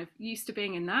 I'm kind of used to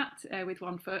being in that with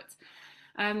one foot.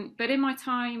 But in my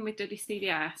time with Dudley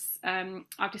CDS,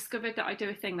 I've discovered that I do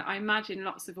a thing that I imagine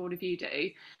lots of all of you do,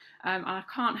 and I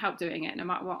can't help doing it no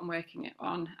matter what I'm working it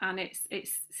on, and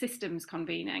it's systems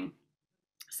convening.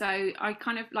 So I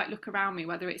kind of like look around me,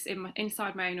 whether it's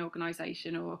inside my own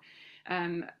organisation or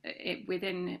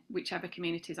within whichever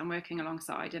communities I'm working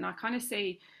alongside, and I kind of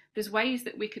see there's ways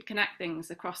that we could connect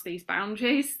things across these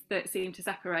boundaries that seem to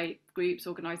separate groups,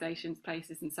 organisations,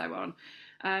 places and so on.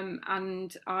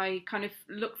 And I kind of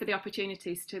look for the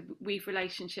opportunities to weave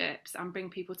relationships and bring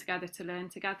people together to learn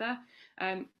together,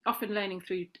 often learning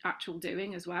through actual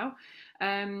doing as well.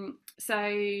 So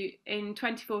in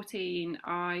 2014,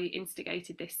 I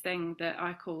instigated this thing that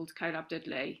I called CoLab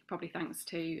Dudley, probably thanks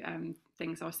to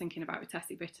things I was thinking about with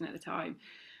Tessie Britton at the time.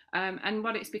 And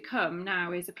what it's become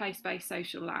now is a place-based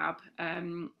social lab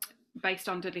based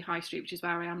on Dudley High Street, which is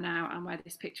where I am now and where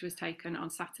this picture was taken on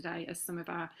Saturday as some of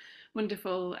our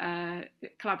wonderful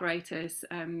collaborators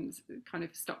kind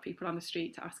of stop people on the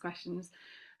street to ask questions.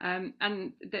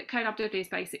 And the CoLab Dudley is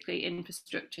basically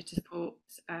infrastructure to support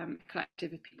a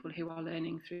collective of people who are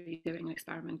learning through doing and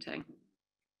experimenting.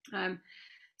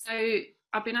 So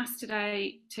I've been asked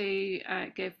today to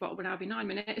give what will now be 9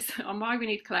 minutes on why we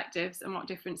need collectives and what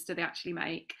difference do they actually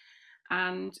make.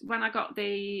 And when I got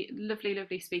the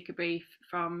lovely speaker brief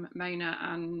from Mona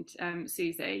and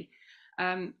Susie,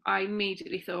 I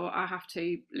immediately thought I have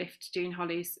to lift June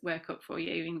Holly's work up for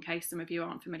you in case some of you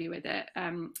aren't familiar with it.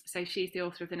 So she's the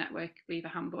author of the Network Weaver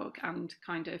Handbook and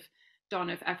kind of Don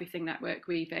of everything network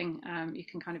weaving. You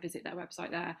can kind of visit their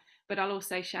website there. But I'll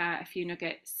also share a few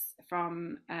nuggets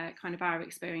from kind of our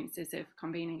experiences of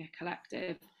convening a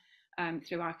collective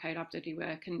through our CoLab Dudley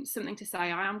work. And something to say,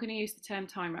 I am going to use the term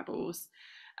time rebels,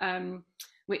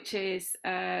 which is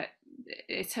a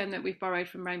term that we've borrowed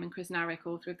from Roman Krasnarek,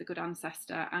 author of The Good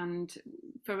Ancestor. And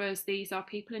for us, these are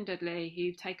people in Dudley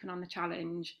who've taken on the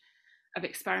challenge of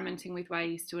experimenting with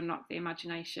ways to unlock the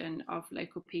imagination of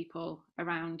local people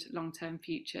around long-term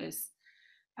futures.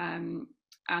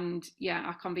 And yeah,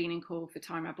 our convening call for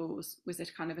Time Rebels was a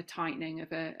kind of a tightening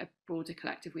of a broader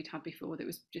collective we'd had before that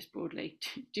was just broadly,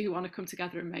 do you want to come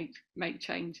together and make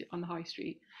change on the high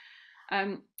street?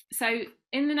 So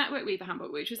in the Network Weaver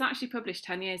Handbook, which was actually published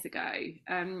 10 years ago,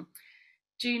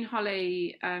 June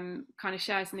Holly kind of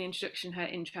shares in the introduction her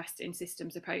interest in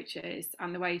systems approaches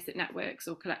and the ways that networks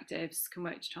or collectives can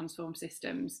work to transform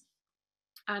systems.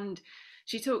 And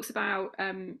she talks about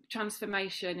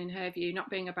transformation, in her view, not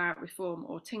being about reform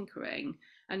or tinkering,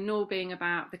 and nor being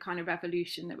about the kind of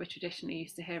revolution that we're traditionally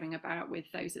used to hearing about with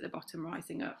those at the bottom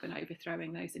rising up and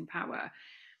overthrowing those in power.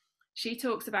 She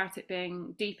talks about it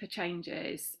being deeper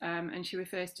changes, and she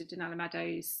refers to Donella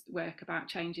Meadows' work about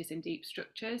changes in deep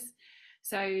structures.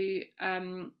 So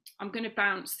I'm going to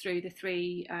bounce through the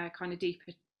three kind of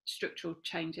deeper structural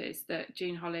changes that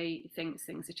June Holly thinks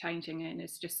things are changing in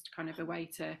as just kind of a way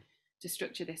to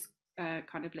structure this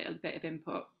kind of little bit of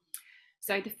input.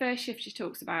 So the first shift she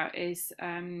talks about is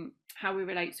how we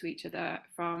relate to each other,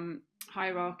 from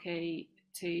hierarchy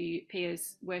to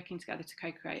peers working together to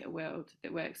co-create a world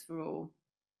that works for all.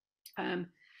 And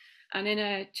in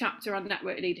a chapter on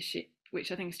network leadership,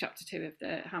 which I think is chapter 2 of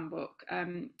the handbook,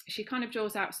 she kind of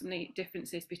draws out some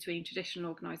differences between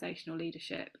traditional organisational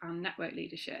leadership and network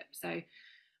leadership. So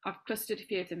I've clustered a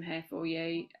few of them here for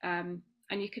you, and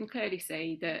you can clearly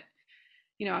see that,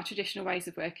 you know, our traditional ways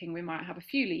of working, we might have a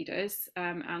few leaders,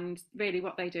 and really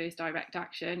what they do is direct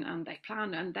action, and they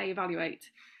plan and they evaluate.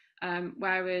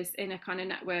 Whereas in a kind of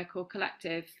network or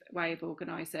collective way of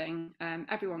organising,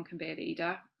 everyone can be a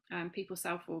leader. People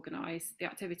self-organise, the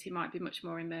activity might be much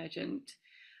more emergent,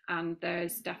 And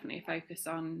there's definitely a focus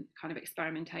on kind of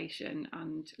experimentation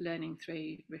and learning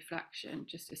through reflection,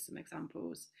 just as some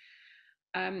examples.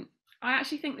 I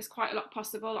actually think there's quite a lot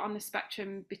possible on the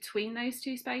spectrum between those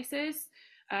two spaces.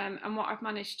 And what I've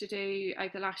managed to do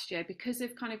over the last year, because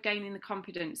of kind of gaining the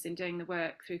confidence in doing the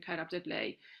work through CoLab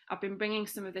Dudley, I've been bringing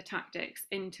some of the tactics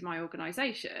into my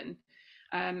organisation.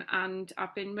 And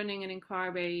I've been running an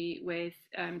inquiry with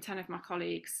 10 of my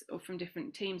colleagues or from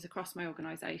different teams across my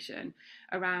organisation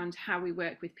around how we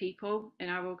work with people in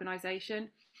our organisation.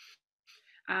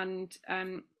 And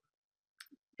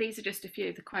these are just a few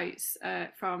of the quotes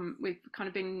from, we've kind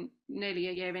of been nearly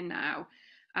a year in now,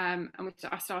 and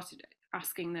I started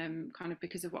asking them, kind of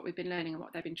because of what we've been learning and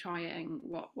what they've been trying,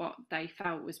 what they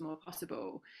felt was more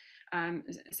possible.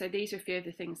 So these are a few of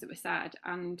the things that were said.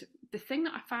 And the thing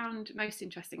that I found most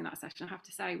interesting in that session, I have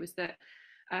to say, was that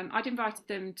I'd invited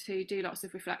them to do lots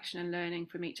of reflection and learning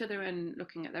from each other and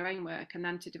looking at their own work, and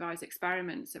then to devise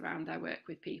experiments around their work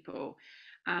with people.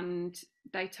 And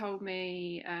they told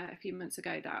me a few months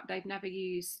ago that they'd never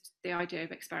used the idea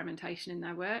of experimentation in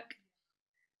their work,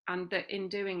 and that in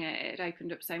doing it, it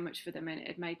opened up so much for them, and it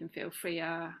had made them feel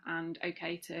freer and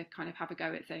okay to kind of have a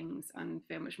go at things and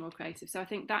feel much more creative. So I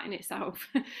think that in itself,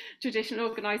 traditional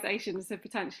organisations have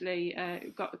potentially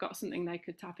got something they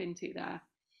could tap into there.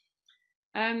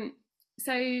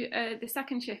 So the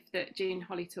second shift that Jean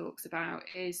Holly talks about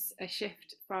is a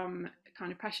shift from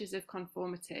kind of pressures of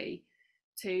conformity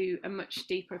to a much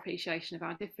deeper appreciation of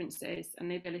our differences and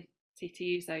the ability to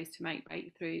use those to make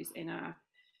breakthroughs in our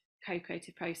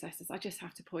co-creative processes. I just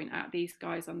have to point out these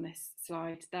guys on this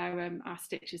slide. They're our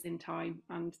stitches in time,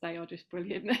 and they are just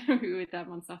brilliant. We were with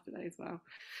them on Saturday as well.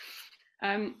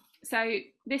 So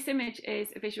this image is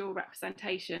a visual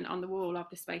representation on the wall of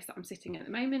the space that I'm sitting at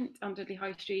the moment on Dudley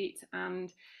High Street,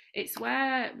 and it's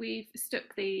where we've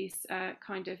stuck these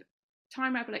kind of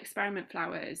time rebel experiment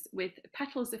flowers with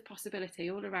petals of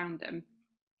possibility all around them.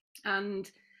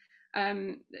 And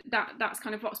that's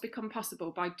kind of what's become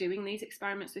possible by doing these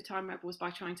experiments with time rebels, by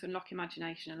trying to unlock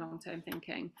imagination and long-term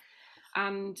thinking.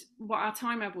 And what our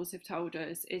time rebels have told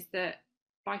us is that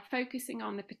by focusing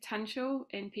on the potential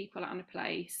in people and a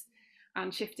place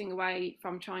and shifting away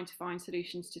from trying to find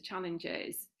solutions to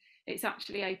challenges, it's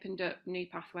actually opened up new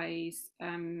pathways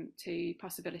to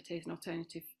possibilities and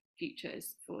alternative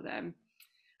futures for them.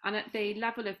 And at the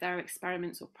level of their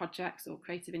experiments or projects or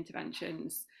creative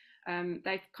interventions,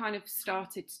 they've kind of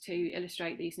started to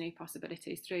illustrate these new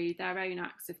possibilities through their own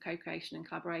acts of co-creation and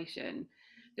collaboration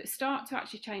that start to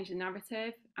actually change the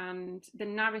narrative. And the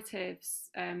narratives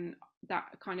that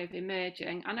are kind of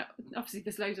emerging, and obviously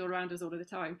there's loads all around us all of the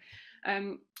time,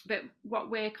 but what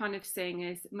we're kind of seeing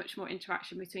is much more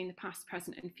interaction between the past,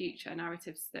 present and future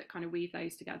narratives that kind of weave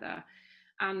those together,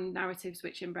 and narratives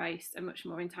which embrace a much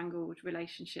more entangled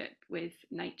relationship with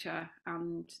nature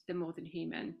and the more than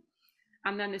human.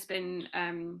 And then there's been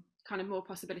kind of more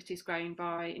possibilities grown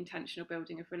by intentional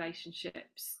building of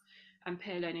relationships and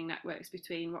peer learning networks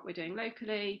between what we're doing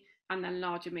locally and then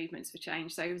larger movements for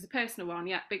change. So it was a personal one,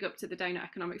 yeah, big up to the Donut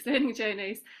Economics Learning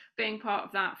Journeys. Being part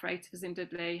of that for 8 of us in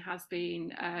Dudley has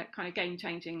been kind of game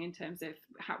changing in terms of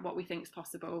what we think is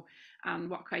possible and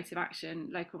what creative action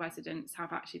local residents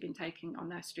have actually been taking on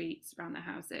their streets, around their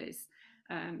houses,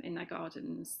 in their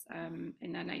gardens,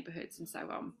 in their neighbourhoods and so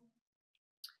on.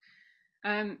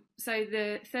 So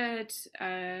the third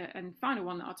and final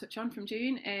one that I'll touch on from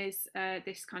June is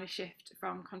this kind of shift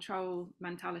from control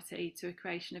mentality to a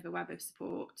creation of a web of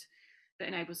support that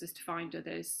enables us to find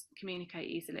others, communicate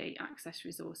easily, access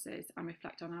resources and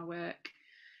reflect on our work.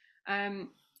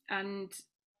 And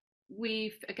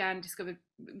we've again discovered,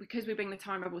 because we bring the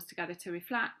time rebels together to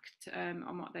reflect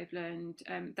on what they've learned,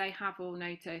 they have all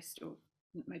noticed, or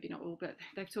maybe not all, but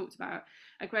they've talked about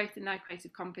a growth in their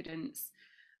creative confidence,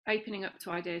 opening up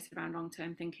to ideas around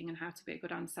long-term thinking and how to be a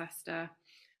good ancestor,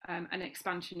 an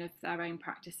expansion of their own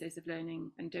practices of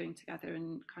learning and doing together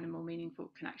and kind of more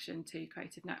meaningful connection to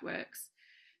creative networks.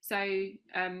 So,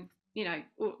 you know,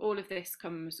 all of this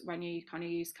comes when you kind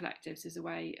of use collectives as a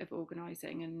way of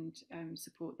organising and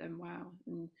support them well.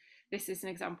 And this is an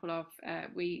example of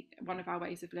one of our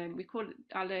ways of learning. We call it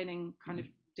our learning kind of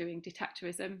doing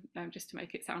detectorism, just to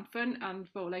make it sound fun and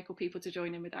for local people to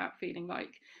join in without feeling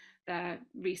like they're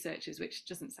researchers, which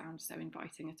doesn't sound so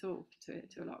inviting at all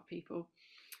to a lot of people.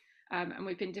 And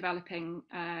we've been developing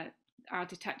our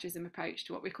detectorism approach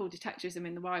to what we call detectorism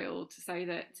in the wild, so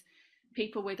that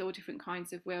people with all different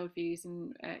kinds of worldviews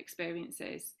and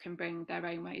experiences can bring their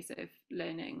own ways of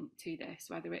learning to this,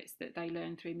 whether it's that they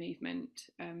learn through movement.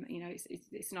 You know,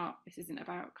 it's not, this isn't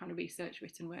about kind of research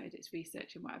written word, it's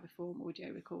research in whatever form,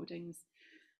 audio recordings,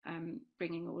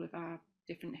 bringing all of our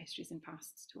different histories and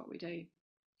pasts to what we do.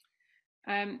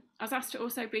 I was asked to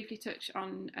also briefly touch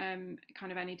on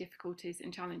kind of any difficulties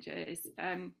and challenges.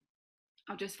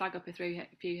 I'll just flag up a few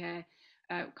here.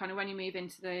 Kind of when you move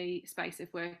into the space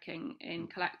of working in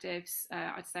collectives,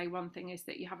 I'd say one thing is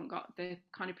that you haven't got the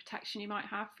kind of protection you might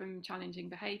have from challenging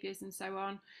behaviours and so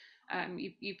on.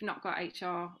 You've not got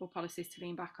HR or policies to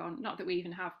lean back on. Not that we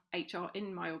even have HR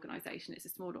in my organisation, it's a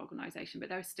small organisation, but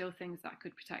there are still things that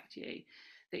could protect you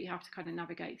that you have to kind of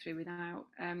navigate through without.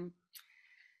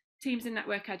 Teams and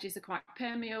network edges are quite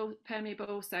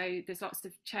permeable, so there's lots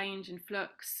of change and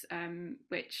flux,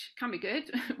 which can be good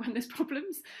when there's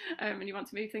problems and you want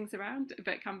to move things around,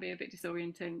 but can be a bit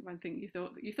disorienting when you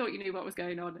thought you knew what was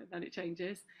going on and then it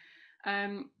changes.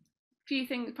 Few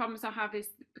problems I have is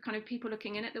kind of people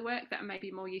looking in at the work that are maybe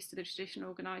more used to the traditional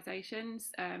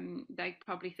organisations. They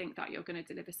probably think that you're going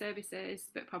to deliver services,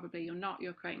 but probably you're not.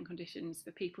 You're creating conditions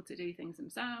for people to do things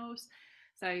themselves,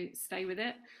 so stay with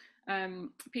it.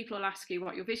 People will ask you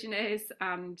what your vision is,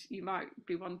 and you might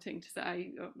be wanting to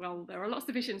say, well, there are lots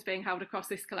of visions being held across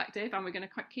this collective and we're going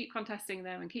to keep contesting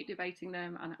them and keep debating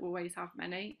them and always have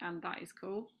many, and that is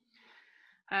cool.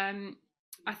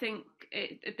 I think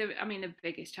the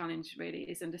biggest challenge really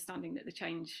is understanding that the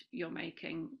change you're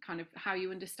making, kind of how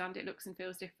you understand it looks and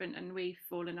feels different, and we've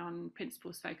fallen on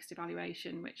principles focused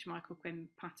evaluation, which Michael Quinn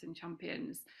Patton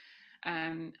champions.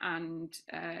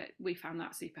 We found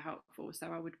that super helpful,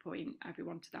 so I would point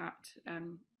everyone to that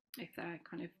if they're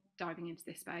kind of diving into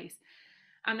this space.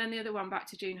 And then the other one, back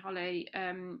to June Holly,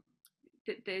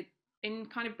 in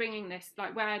kind of bringing this,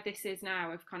 like where this is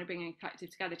now of kind of bringing a collective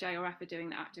together, JRF are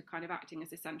doing the act of kind of acting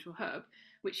as a central hub,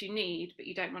 which you need, but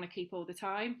you don't want to keep all the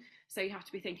time. So you have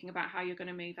to be thinking about how you're going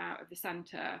to move out of the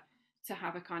centre to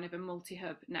have a kind of a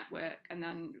multi-hub network, and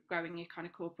then growing your kind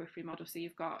of core periphery model, so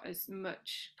you've got as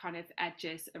much kind of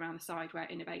edges around the side where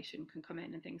innovation can come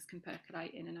in and things can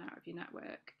percolate in and out of your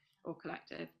network or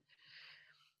collective.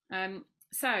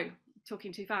 So,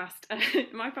 talking too fast,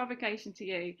 my provocation to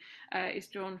you is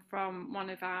drawn from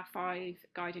one of our 5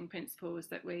 guiding principles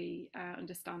that we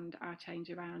understand our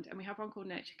change around, and we have one called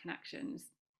Nurture Connections.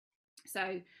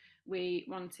 So we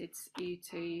wanted you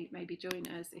to maybe join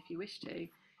us, if you wish to,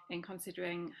 in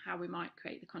considering how we might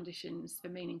create the conditions for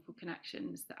meaningful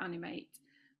connections that animate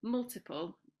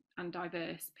multiple and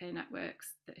diverse peer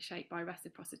networks that are shaped by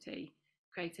reciprocity,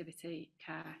 creativity,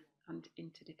 care and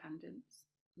interdependence.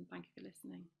 And thank you for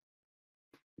listening.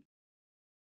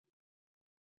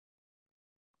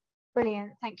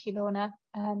 Brilliant, thank you, Lorna.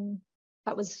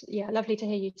 That was lovely to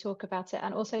hear you talk about it,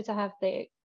 and also to have the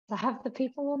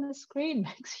people on the screen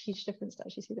makes a huge difference to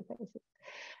actually see the faces.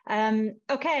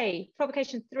 Okay,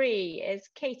 provocation 3 is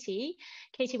Katie.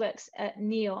 Katie works at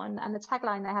Neon, and the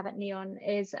tagline they have at Neon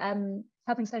is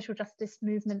helping social justice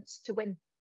movements to win.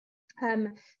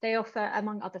 They offer,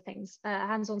 among other things,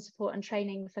 hands-on support and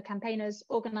training for campaigners,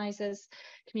 organisers,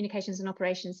 communications and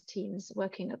operations teams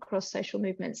working across social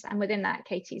movements. And within that,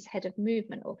 Katie's head of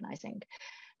movement organising.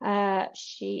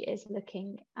 She is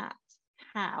looking at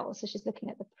so she's looking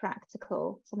at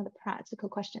some of the practical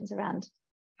questions around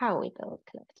how we build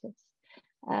collectives.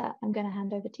 I'm going to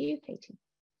hand over to you, Katie.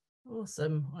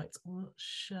 Awesome. Right, I'll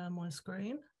share my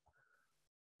screen.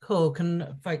 Cool.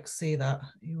 Can folks see that?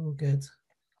 You're all good.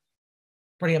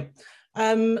 Brilliant.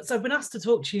 So I've been asked to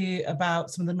talk to you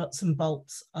about some of the nuts and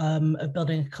bolts of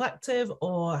building a collective,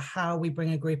 or how we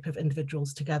bring a group of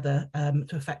individuals together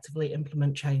to effectively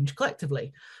implement change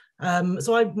collectively.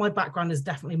 So my background is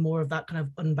definitely more of that kind of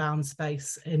unbound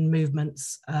space in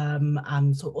movements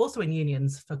and so also in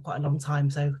unions for quite a long time.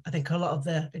 So I think a lot of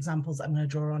the examples that I'm going to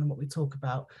draw on and what we talk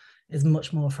about is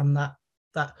much more from that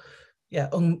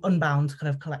unbound kind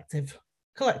of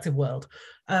collective world.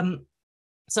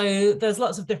 So there's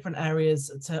lots of different areas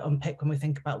to unpick when we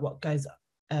think about what goes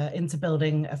into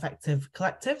building effective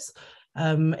collectives,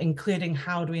 including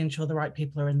how do we ensure the right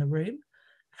people are in the room,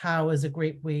 how as a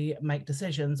group we make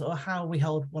decisions, or how we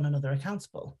hold one another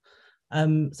accountable.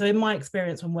 So in my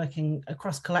experience when working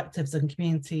across collectives and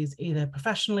communities, either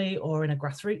professionally or in a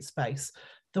grassroots space,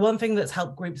 the one thing that's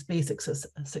helped groups be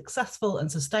successful and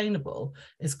sustainable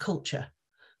is culture.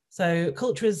 So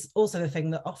culture is also the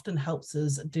thing that often helps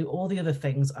us do all the other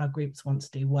things our groups want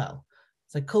to do well.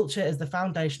 So culture is the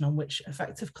foundation on which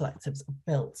effective collectives are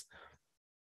built.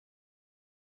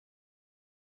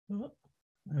 There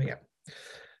we go.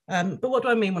 But what do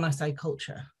I mean when I say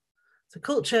culture? So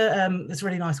culture, this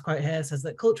really nice quote here says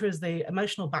that culture is the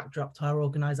emotional backdrop to our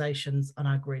organisations and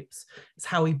our groups. It's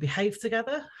how we behave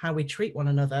together, how we treat one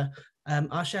another,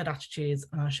 our shared attitudes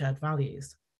and our shared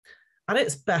values. At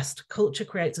its best, culture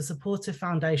creates a supportive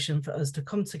foundation for us to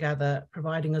come together,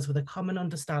 providing us with a common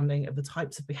understanding of the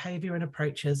types of behaviour and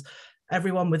approaches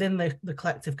everyone within the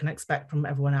collective can expect from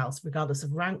everyone else, regardless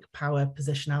of rank, power,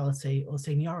 positionality, or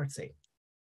seniority.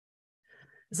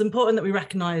 It's important that we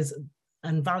recognise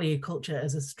and value culture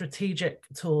as a strategic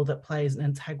tool that plays an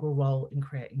integral role in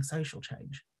creating social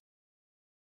change.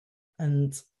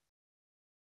 And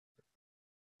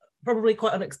probably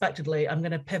quite unexpectedly, I'm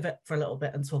going to pivot for a little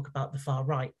bit and talk about the far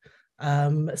right.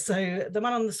 So the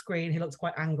man on the screen who looks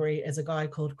quite angry is a guy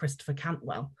called Christopher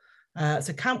Cantwell.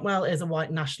 So Cantwell is a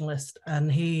white nationalist,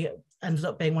 and he ended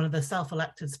up being one of the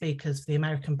self-elected speakers for the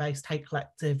American-based hate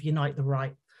collective Unite the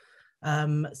Right.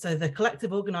 So the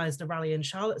collective organised a rally in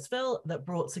Charlottesville that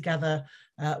brought together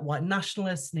white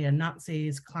nationalists,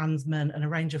 neo-Nazis, Klansmen, and a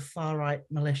range of far-right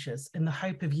militias in the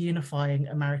hope of unifying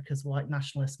America's white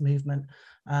nationalist movement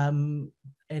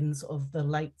in sort of the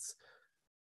late,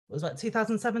 it was like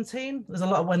 2017. There's a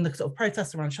lot of when the sort of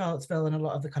protests around Charlottesville and a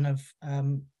lot of the kind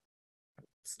of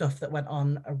stuff that went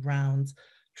on around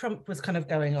Trump was kind of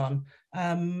going on.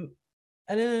 And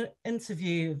in an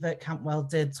interview that Cantwell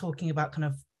did talking about kind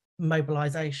of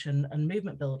mobilization and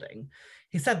movement building,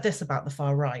 he said this about the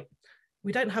far right: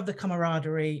 we don't have the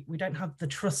camaraderie, we don't have the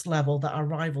trust level that our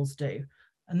rivals do.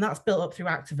 And that's built up through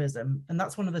activism. And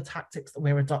that's one of the tactics that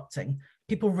we're adopting.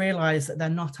 People realize that they're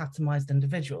not atomized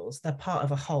individuals, they're part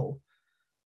of a whole.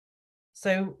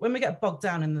 So when we get bogged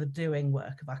down in the doing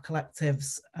work of our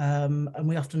collectives, and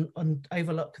we often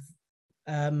overlook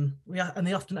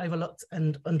the often overlooked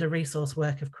and under-resourced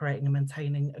work of creating and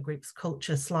maintaining a group's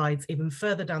culture slides even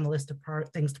further down the list of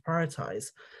things to prioritise.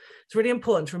 It's really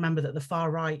important to remember that the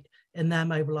far right, in their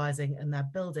mobilising and their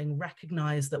building,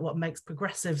 recognise that what makes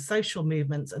progressive social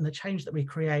movements and the change that we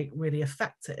create really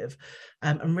effective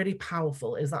and really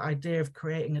powerful is that idea of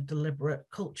creating a deliberate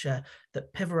culture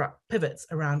that pivots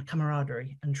around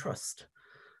camaraderie and trust.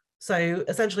 So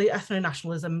essentially,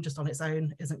 ethno-nationalism just on its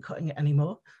own isn't cutting it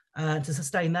anymore. To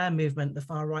sustain their movement, the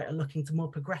far right are looking to more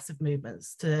progressive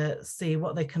movements to see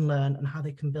what they can learn and how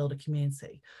they can build a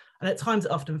community. And at times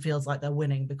it often feels like they're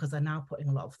winning because they're now putting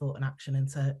a lot of thought and action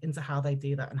into how they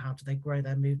do that and how do they grow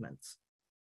their movements.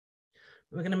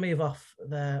 We're going to move off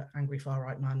the angry far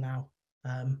right man now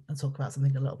and talk about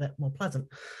something a little bit more pleasant.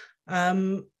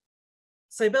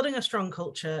 So building a strong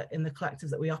culture in the collectives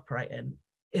that we operate in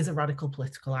is a radical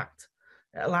political act.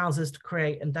 It allows us to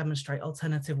create and demonstrate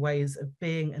alternative ways of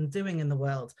being and doing in the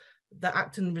world that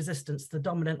act in resistance to the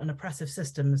dominant and oppressive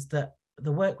systems that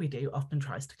the work we do often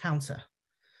tries to counter.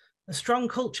 A strong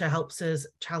culture helps us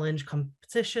challenge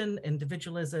competition,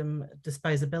 individualism,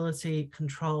 disposability,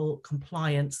 control,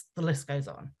 compliance, the list goes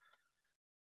on.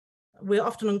 We're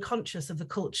often unconscious of the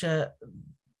culture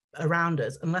around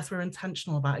us unless we're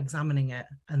intentional about examining it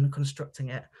and constructing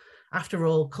it. After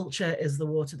all, culture is the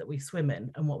water that we swim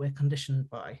in and what we're conditioned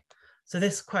by. So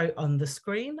this quote on the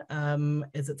screen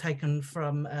is taken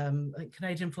from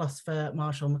Canadian philosopher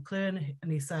Marshall McLuhan,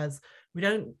 and he says, "We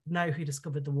don't know who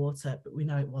discovered the water, but we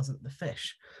know it wasn't the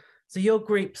fish." So your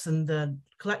groups and the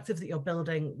collective that you're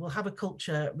building will have a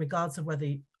culture regardless of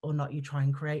whether or not you try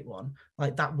and create one.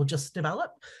 Like that will just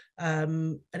develop.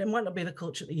 And it might not be the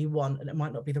culture that you want, and it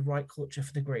might not be the right culture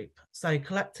for the group. So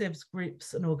collectives,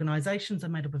 groups, and organizations are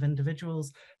made up of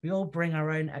individuals. We all bring our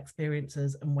own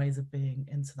experiences and ways of being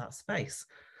into that space.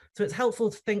 So it's helpful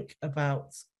to think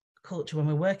about culture when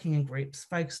we're working in groups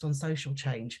focused on social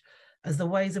change as the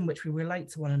ways in which we relate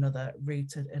to one another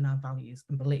rooted in our values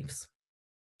and beliefs.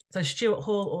 So Stuart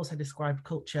Hall also described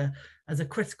culture as a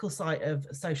critical site of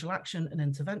social action and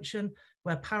intervention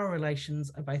where power relations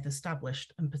are both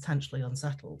established and potentially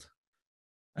unsettled.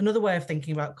 Another way of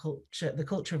thinking about culture, the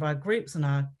culture of our groups and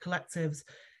our collectives,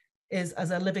 is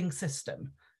as a living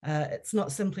system. It's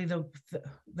not simply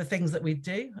the things that we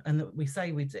do and that we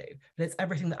say we do, but it's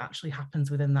everything that actually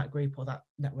happens within that group or that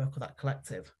network or that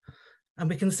collective. And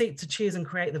we can seek to choose and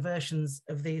create the versions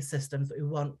of these systems that we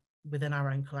want within our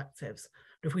own collectives.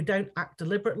 But if we don't act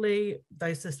deliberately,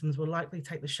 those systems will likely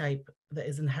take the shape that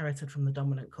is inherited from the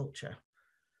dominant culture.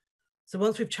 So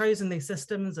once we've chosen these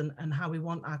systems and how we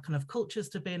want our kind of cultures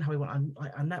to be and how we want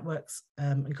our networks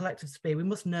and collectives to be, we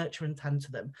must nurture and tend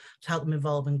to them to help them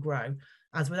evolve and grow.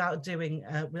 As without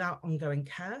ongoing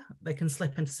care, they can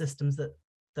slip into systems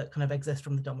that kind of exist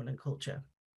from the dominant culture.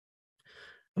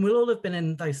 And we'll all have been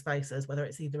in those spaces, whether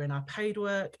it's either in our paid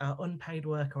work, our unpaid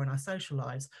work, or in our social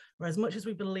lives, where as much as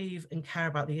we believe and care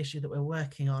about the issue that we're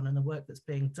working on and the work that's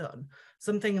being done,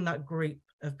 something in that group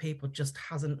of people just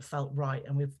hasn't felt right.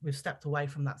 And we've stepped away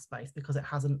from that space because it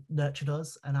hasn't nurtured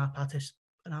us and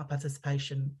our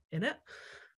participation in it.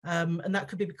 And that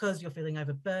could be because you're feeling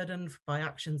overburdened by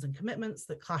actions and commitments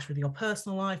that clash with your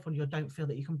personal life, or you don't feel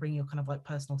that you can bring your kind of like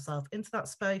personal self into that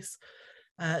space.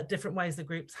 Different ways that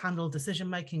groups handle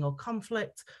decision-making or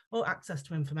conflict, or access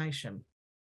to information.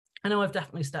 I know I've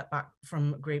definitely stepped back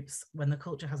from groups when the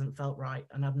culture hasn't felt right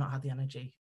and I've not had the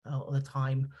energy or the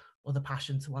time or the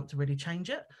passion to want to really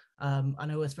change it. I know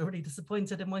I always feel really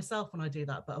disappointed in myself when I do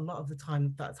that, but a lot of the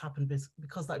time that's happened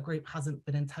because that group hasn't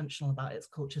been intentional about its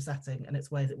culture setting and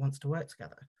its ways it wants to work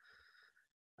together.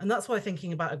 And that's why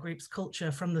thinking about a group's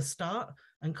culture from the start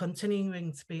and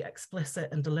continuing to be explicit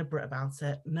and deliberate about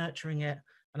it, nurturing it,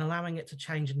 and allowing it to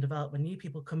change and develop when new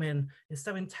people come in is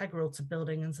so integral to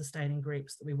building and sustaining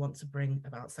groups that we want to bring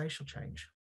about social change.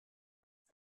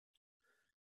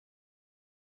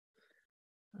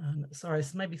 Sorry,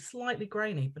 it's maybe slightly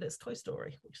grainy, but it's Toy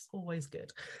Story, which is always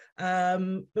good.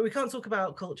 But we can't talk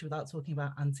about culture without talking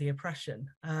about anti-oppression,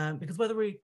 because whether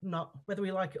we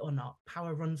like it or not,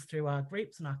 power runs through our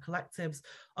groups and our collectives,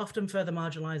 often further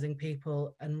marginalising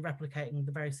people and replicating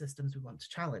the very systems we want to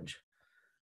challenge.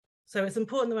 So it's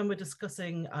important that when we're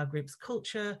discussing our group's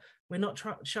culture, we're not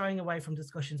shying away from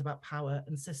discussions about power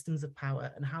and systems of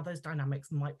power and how those dynamics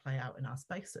might play out in our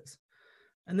spaces.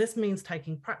 And this means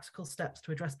taking practical steps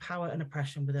to address power and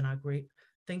oppression within our group,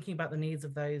 thinking about the needs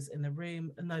of those in the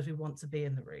room and those who want to be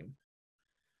in the room.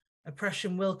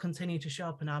 Oppression will continue to show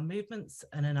up in our movements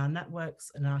and in our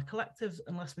networks and in our collectives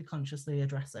unless we consciously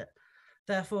address it.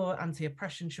 Therefore,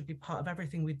 anti-oppression should be part of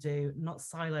everything we do, not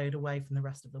siloed away from the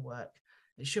rest of the work.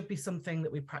 It should be something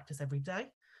that we practice every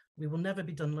day. We will never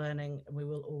be done learning and we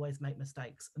will always make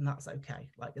mistakes, and that's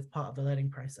okay, like it's part of the learning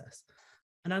process.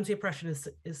 And anti-oppression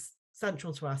is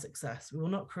central to our success. We will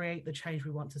not create the change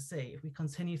we want to see if we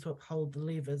continue to uphold the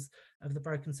levers of the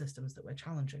broken systems that we're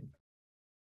challenging.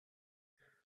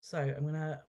 So I'm going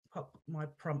to pop my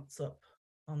prompts up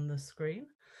on the screen.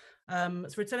 So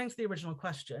returning to the original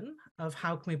question of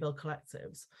how can we build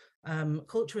collectives,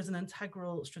 culture is an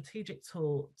integral strategic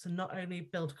tool to not only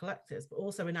build collectives, but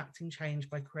also enacting change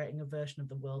by creating a version of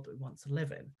the world that we want to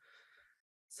live in.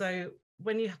 So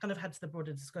when you kind of head to the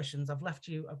broader discussions, I've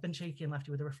been cheeky and left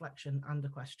you with a reflection and a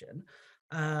question.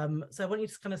 So I want you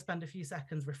to kind of spend a few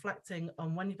seconds reflecting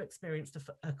on when you've experienced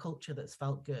a culture that's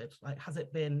felt good. Like, has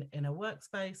it been in a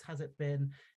workspace? Has it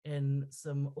been in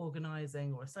some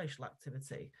organising or a social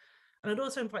activity? And I'd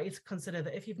also invite you to consider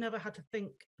that if you've never had to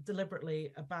think deliberately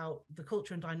about the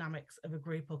culture and dynamics of a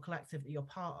group or collective that you're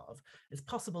part of, it's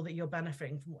possible that you're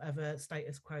benefiting from whatever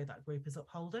status quo that group is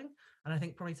upholding. And I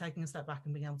think probably taking a step back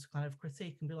and being able to kind of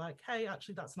critique and be like, hey,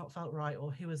 actually, that's not felt right, or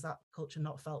who has that culture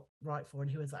not felt right for, and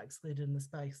who is that excluded in the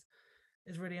space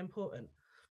is really important.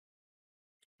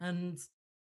 And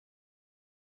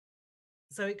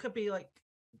so it could be like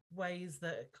ways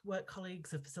that work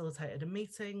colleagues have facilitated a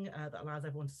meeting that allows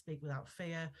everyone to speak without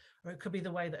fear, or it could be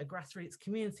the way that a grassroots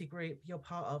community group you're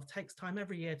part of takes time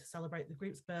every year to celebrate the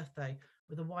group's birthday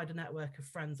with a wider network of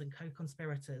friends and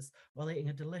co-conspirators while eating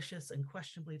a delicious and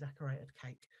questionably decorated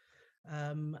cake.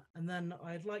 And then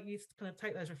I'd like you to kind of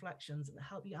take those reflections and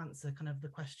help you answer kind of the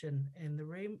question in the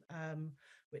room,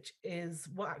 which is,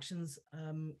 what actions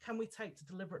can we take to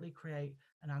deliberately create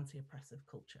an anti-oppressive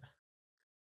culture?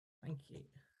 Thank you.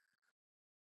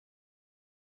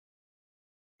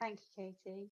 Thank you,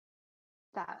 Katie.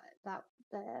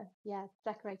 Yeah,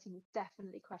 decorating was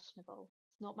definitely questionable.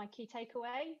 It's not my key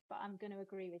takeaway, but I'm going to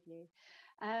agree with you.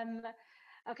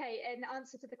 Okay, in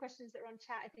answer to the questions that are on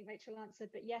chat, I think Rachel answered,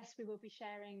 but yes, we will be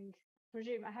sharing.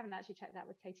 I haven't actually checked that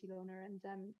with Katie, Lorna and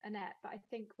Annette, but I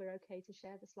think we're okay to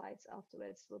share the slides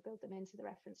afterwards. We'll build them into the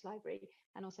reference library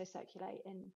and also circulate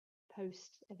in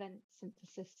post-event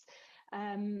synthesis.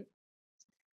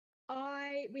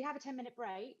 We have a 10-minute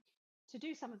break to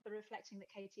do some of the reflecting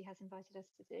that Katie has invited us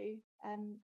to do.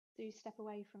 Do step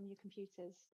away from your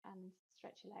computers and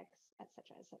stretch your legs,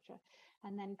 etc., etc.,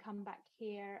 and then come back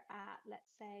here at,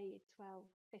 let's say,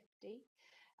 12:50.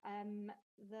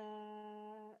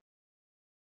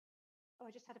 I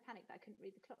just had a panic that I couldn't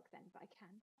read the clock then, but I can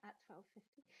at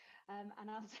 12:50, and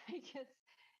I'll take us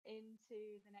into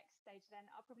the next stage. Then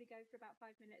I'll probably go for about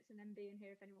 5 minutes and then be in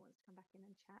here if anyone wants to come back in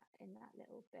and chat in that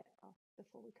little bit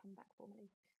before we come back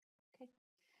formally. Okay.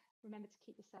 Remember to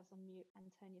keep yourselves on mute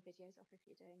and turn your videos off if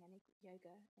you're doing any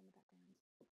yoga in the background.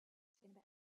 See you in a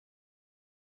bit.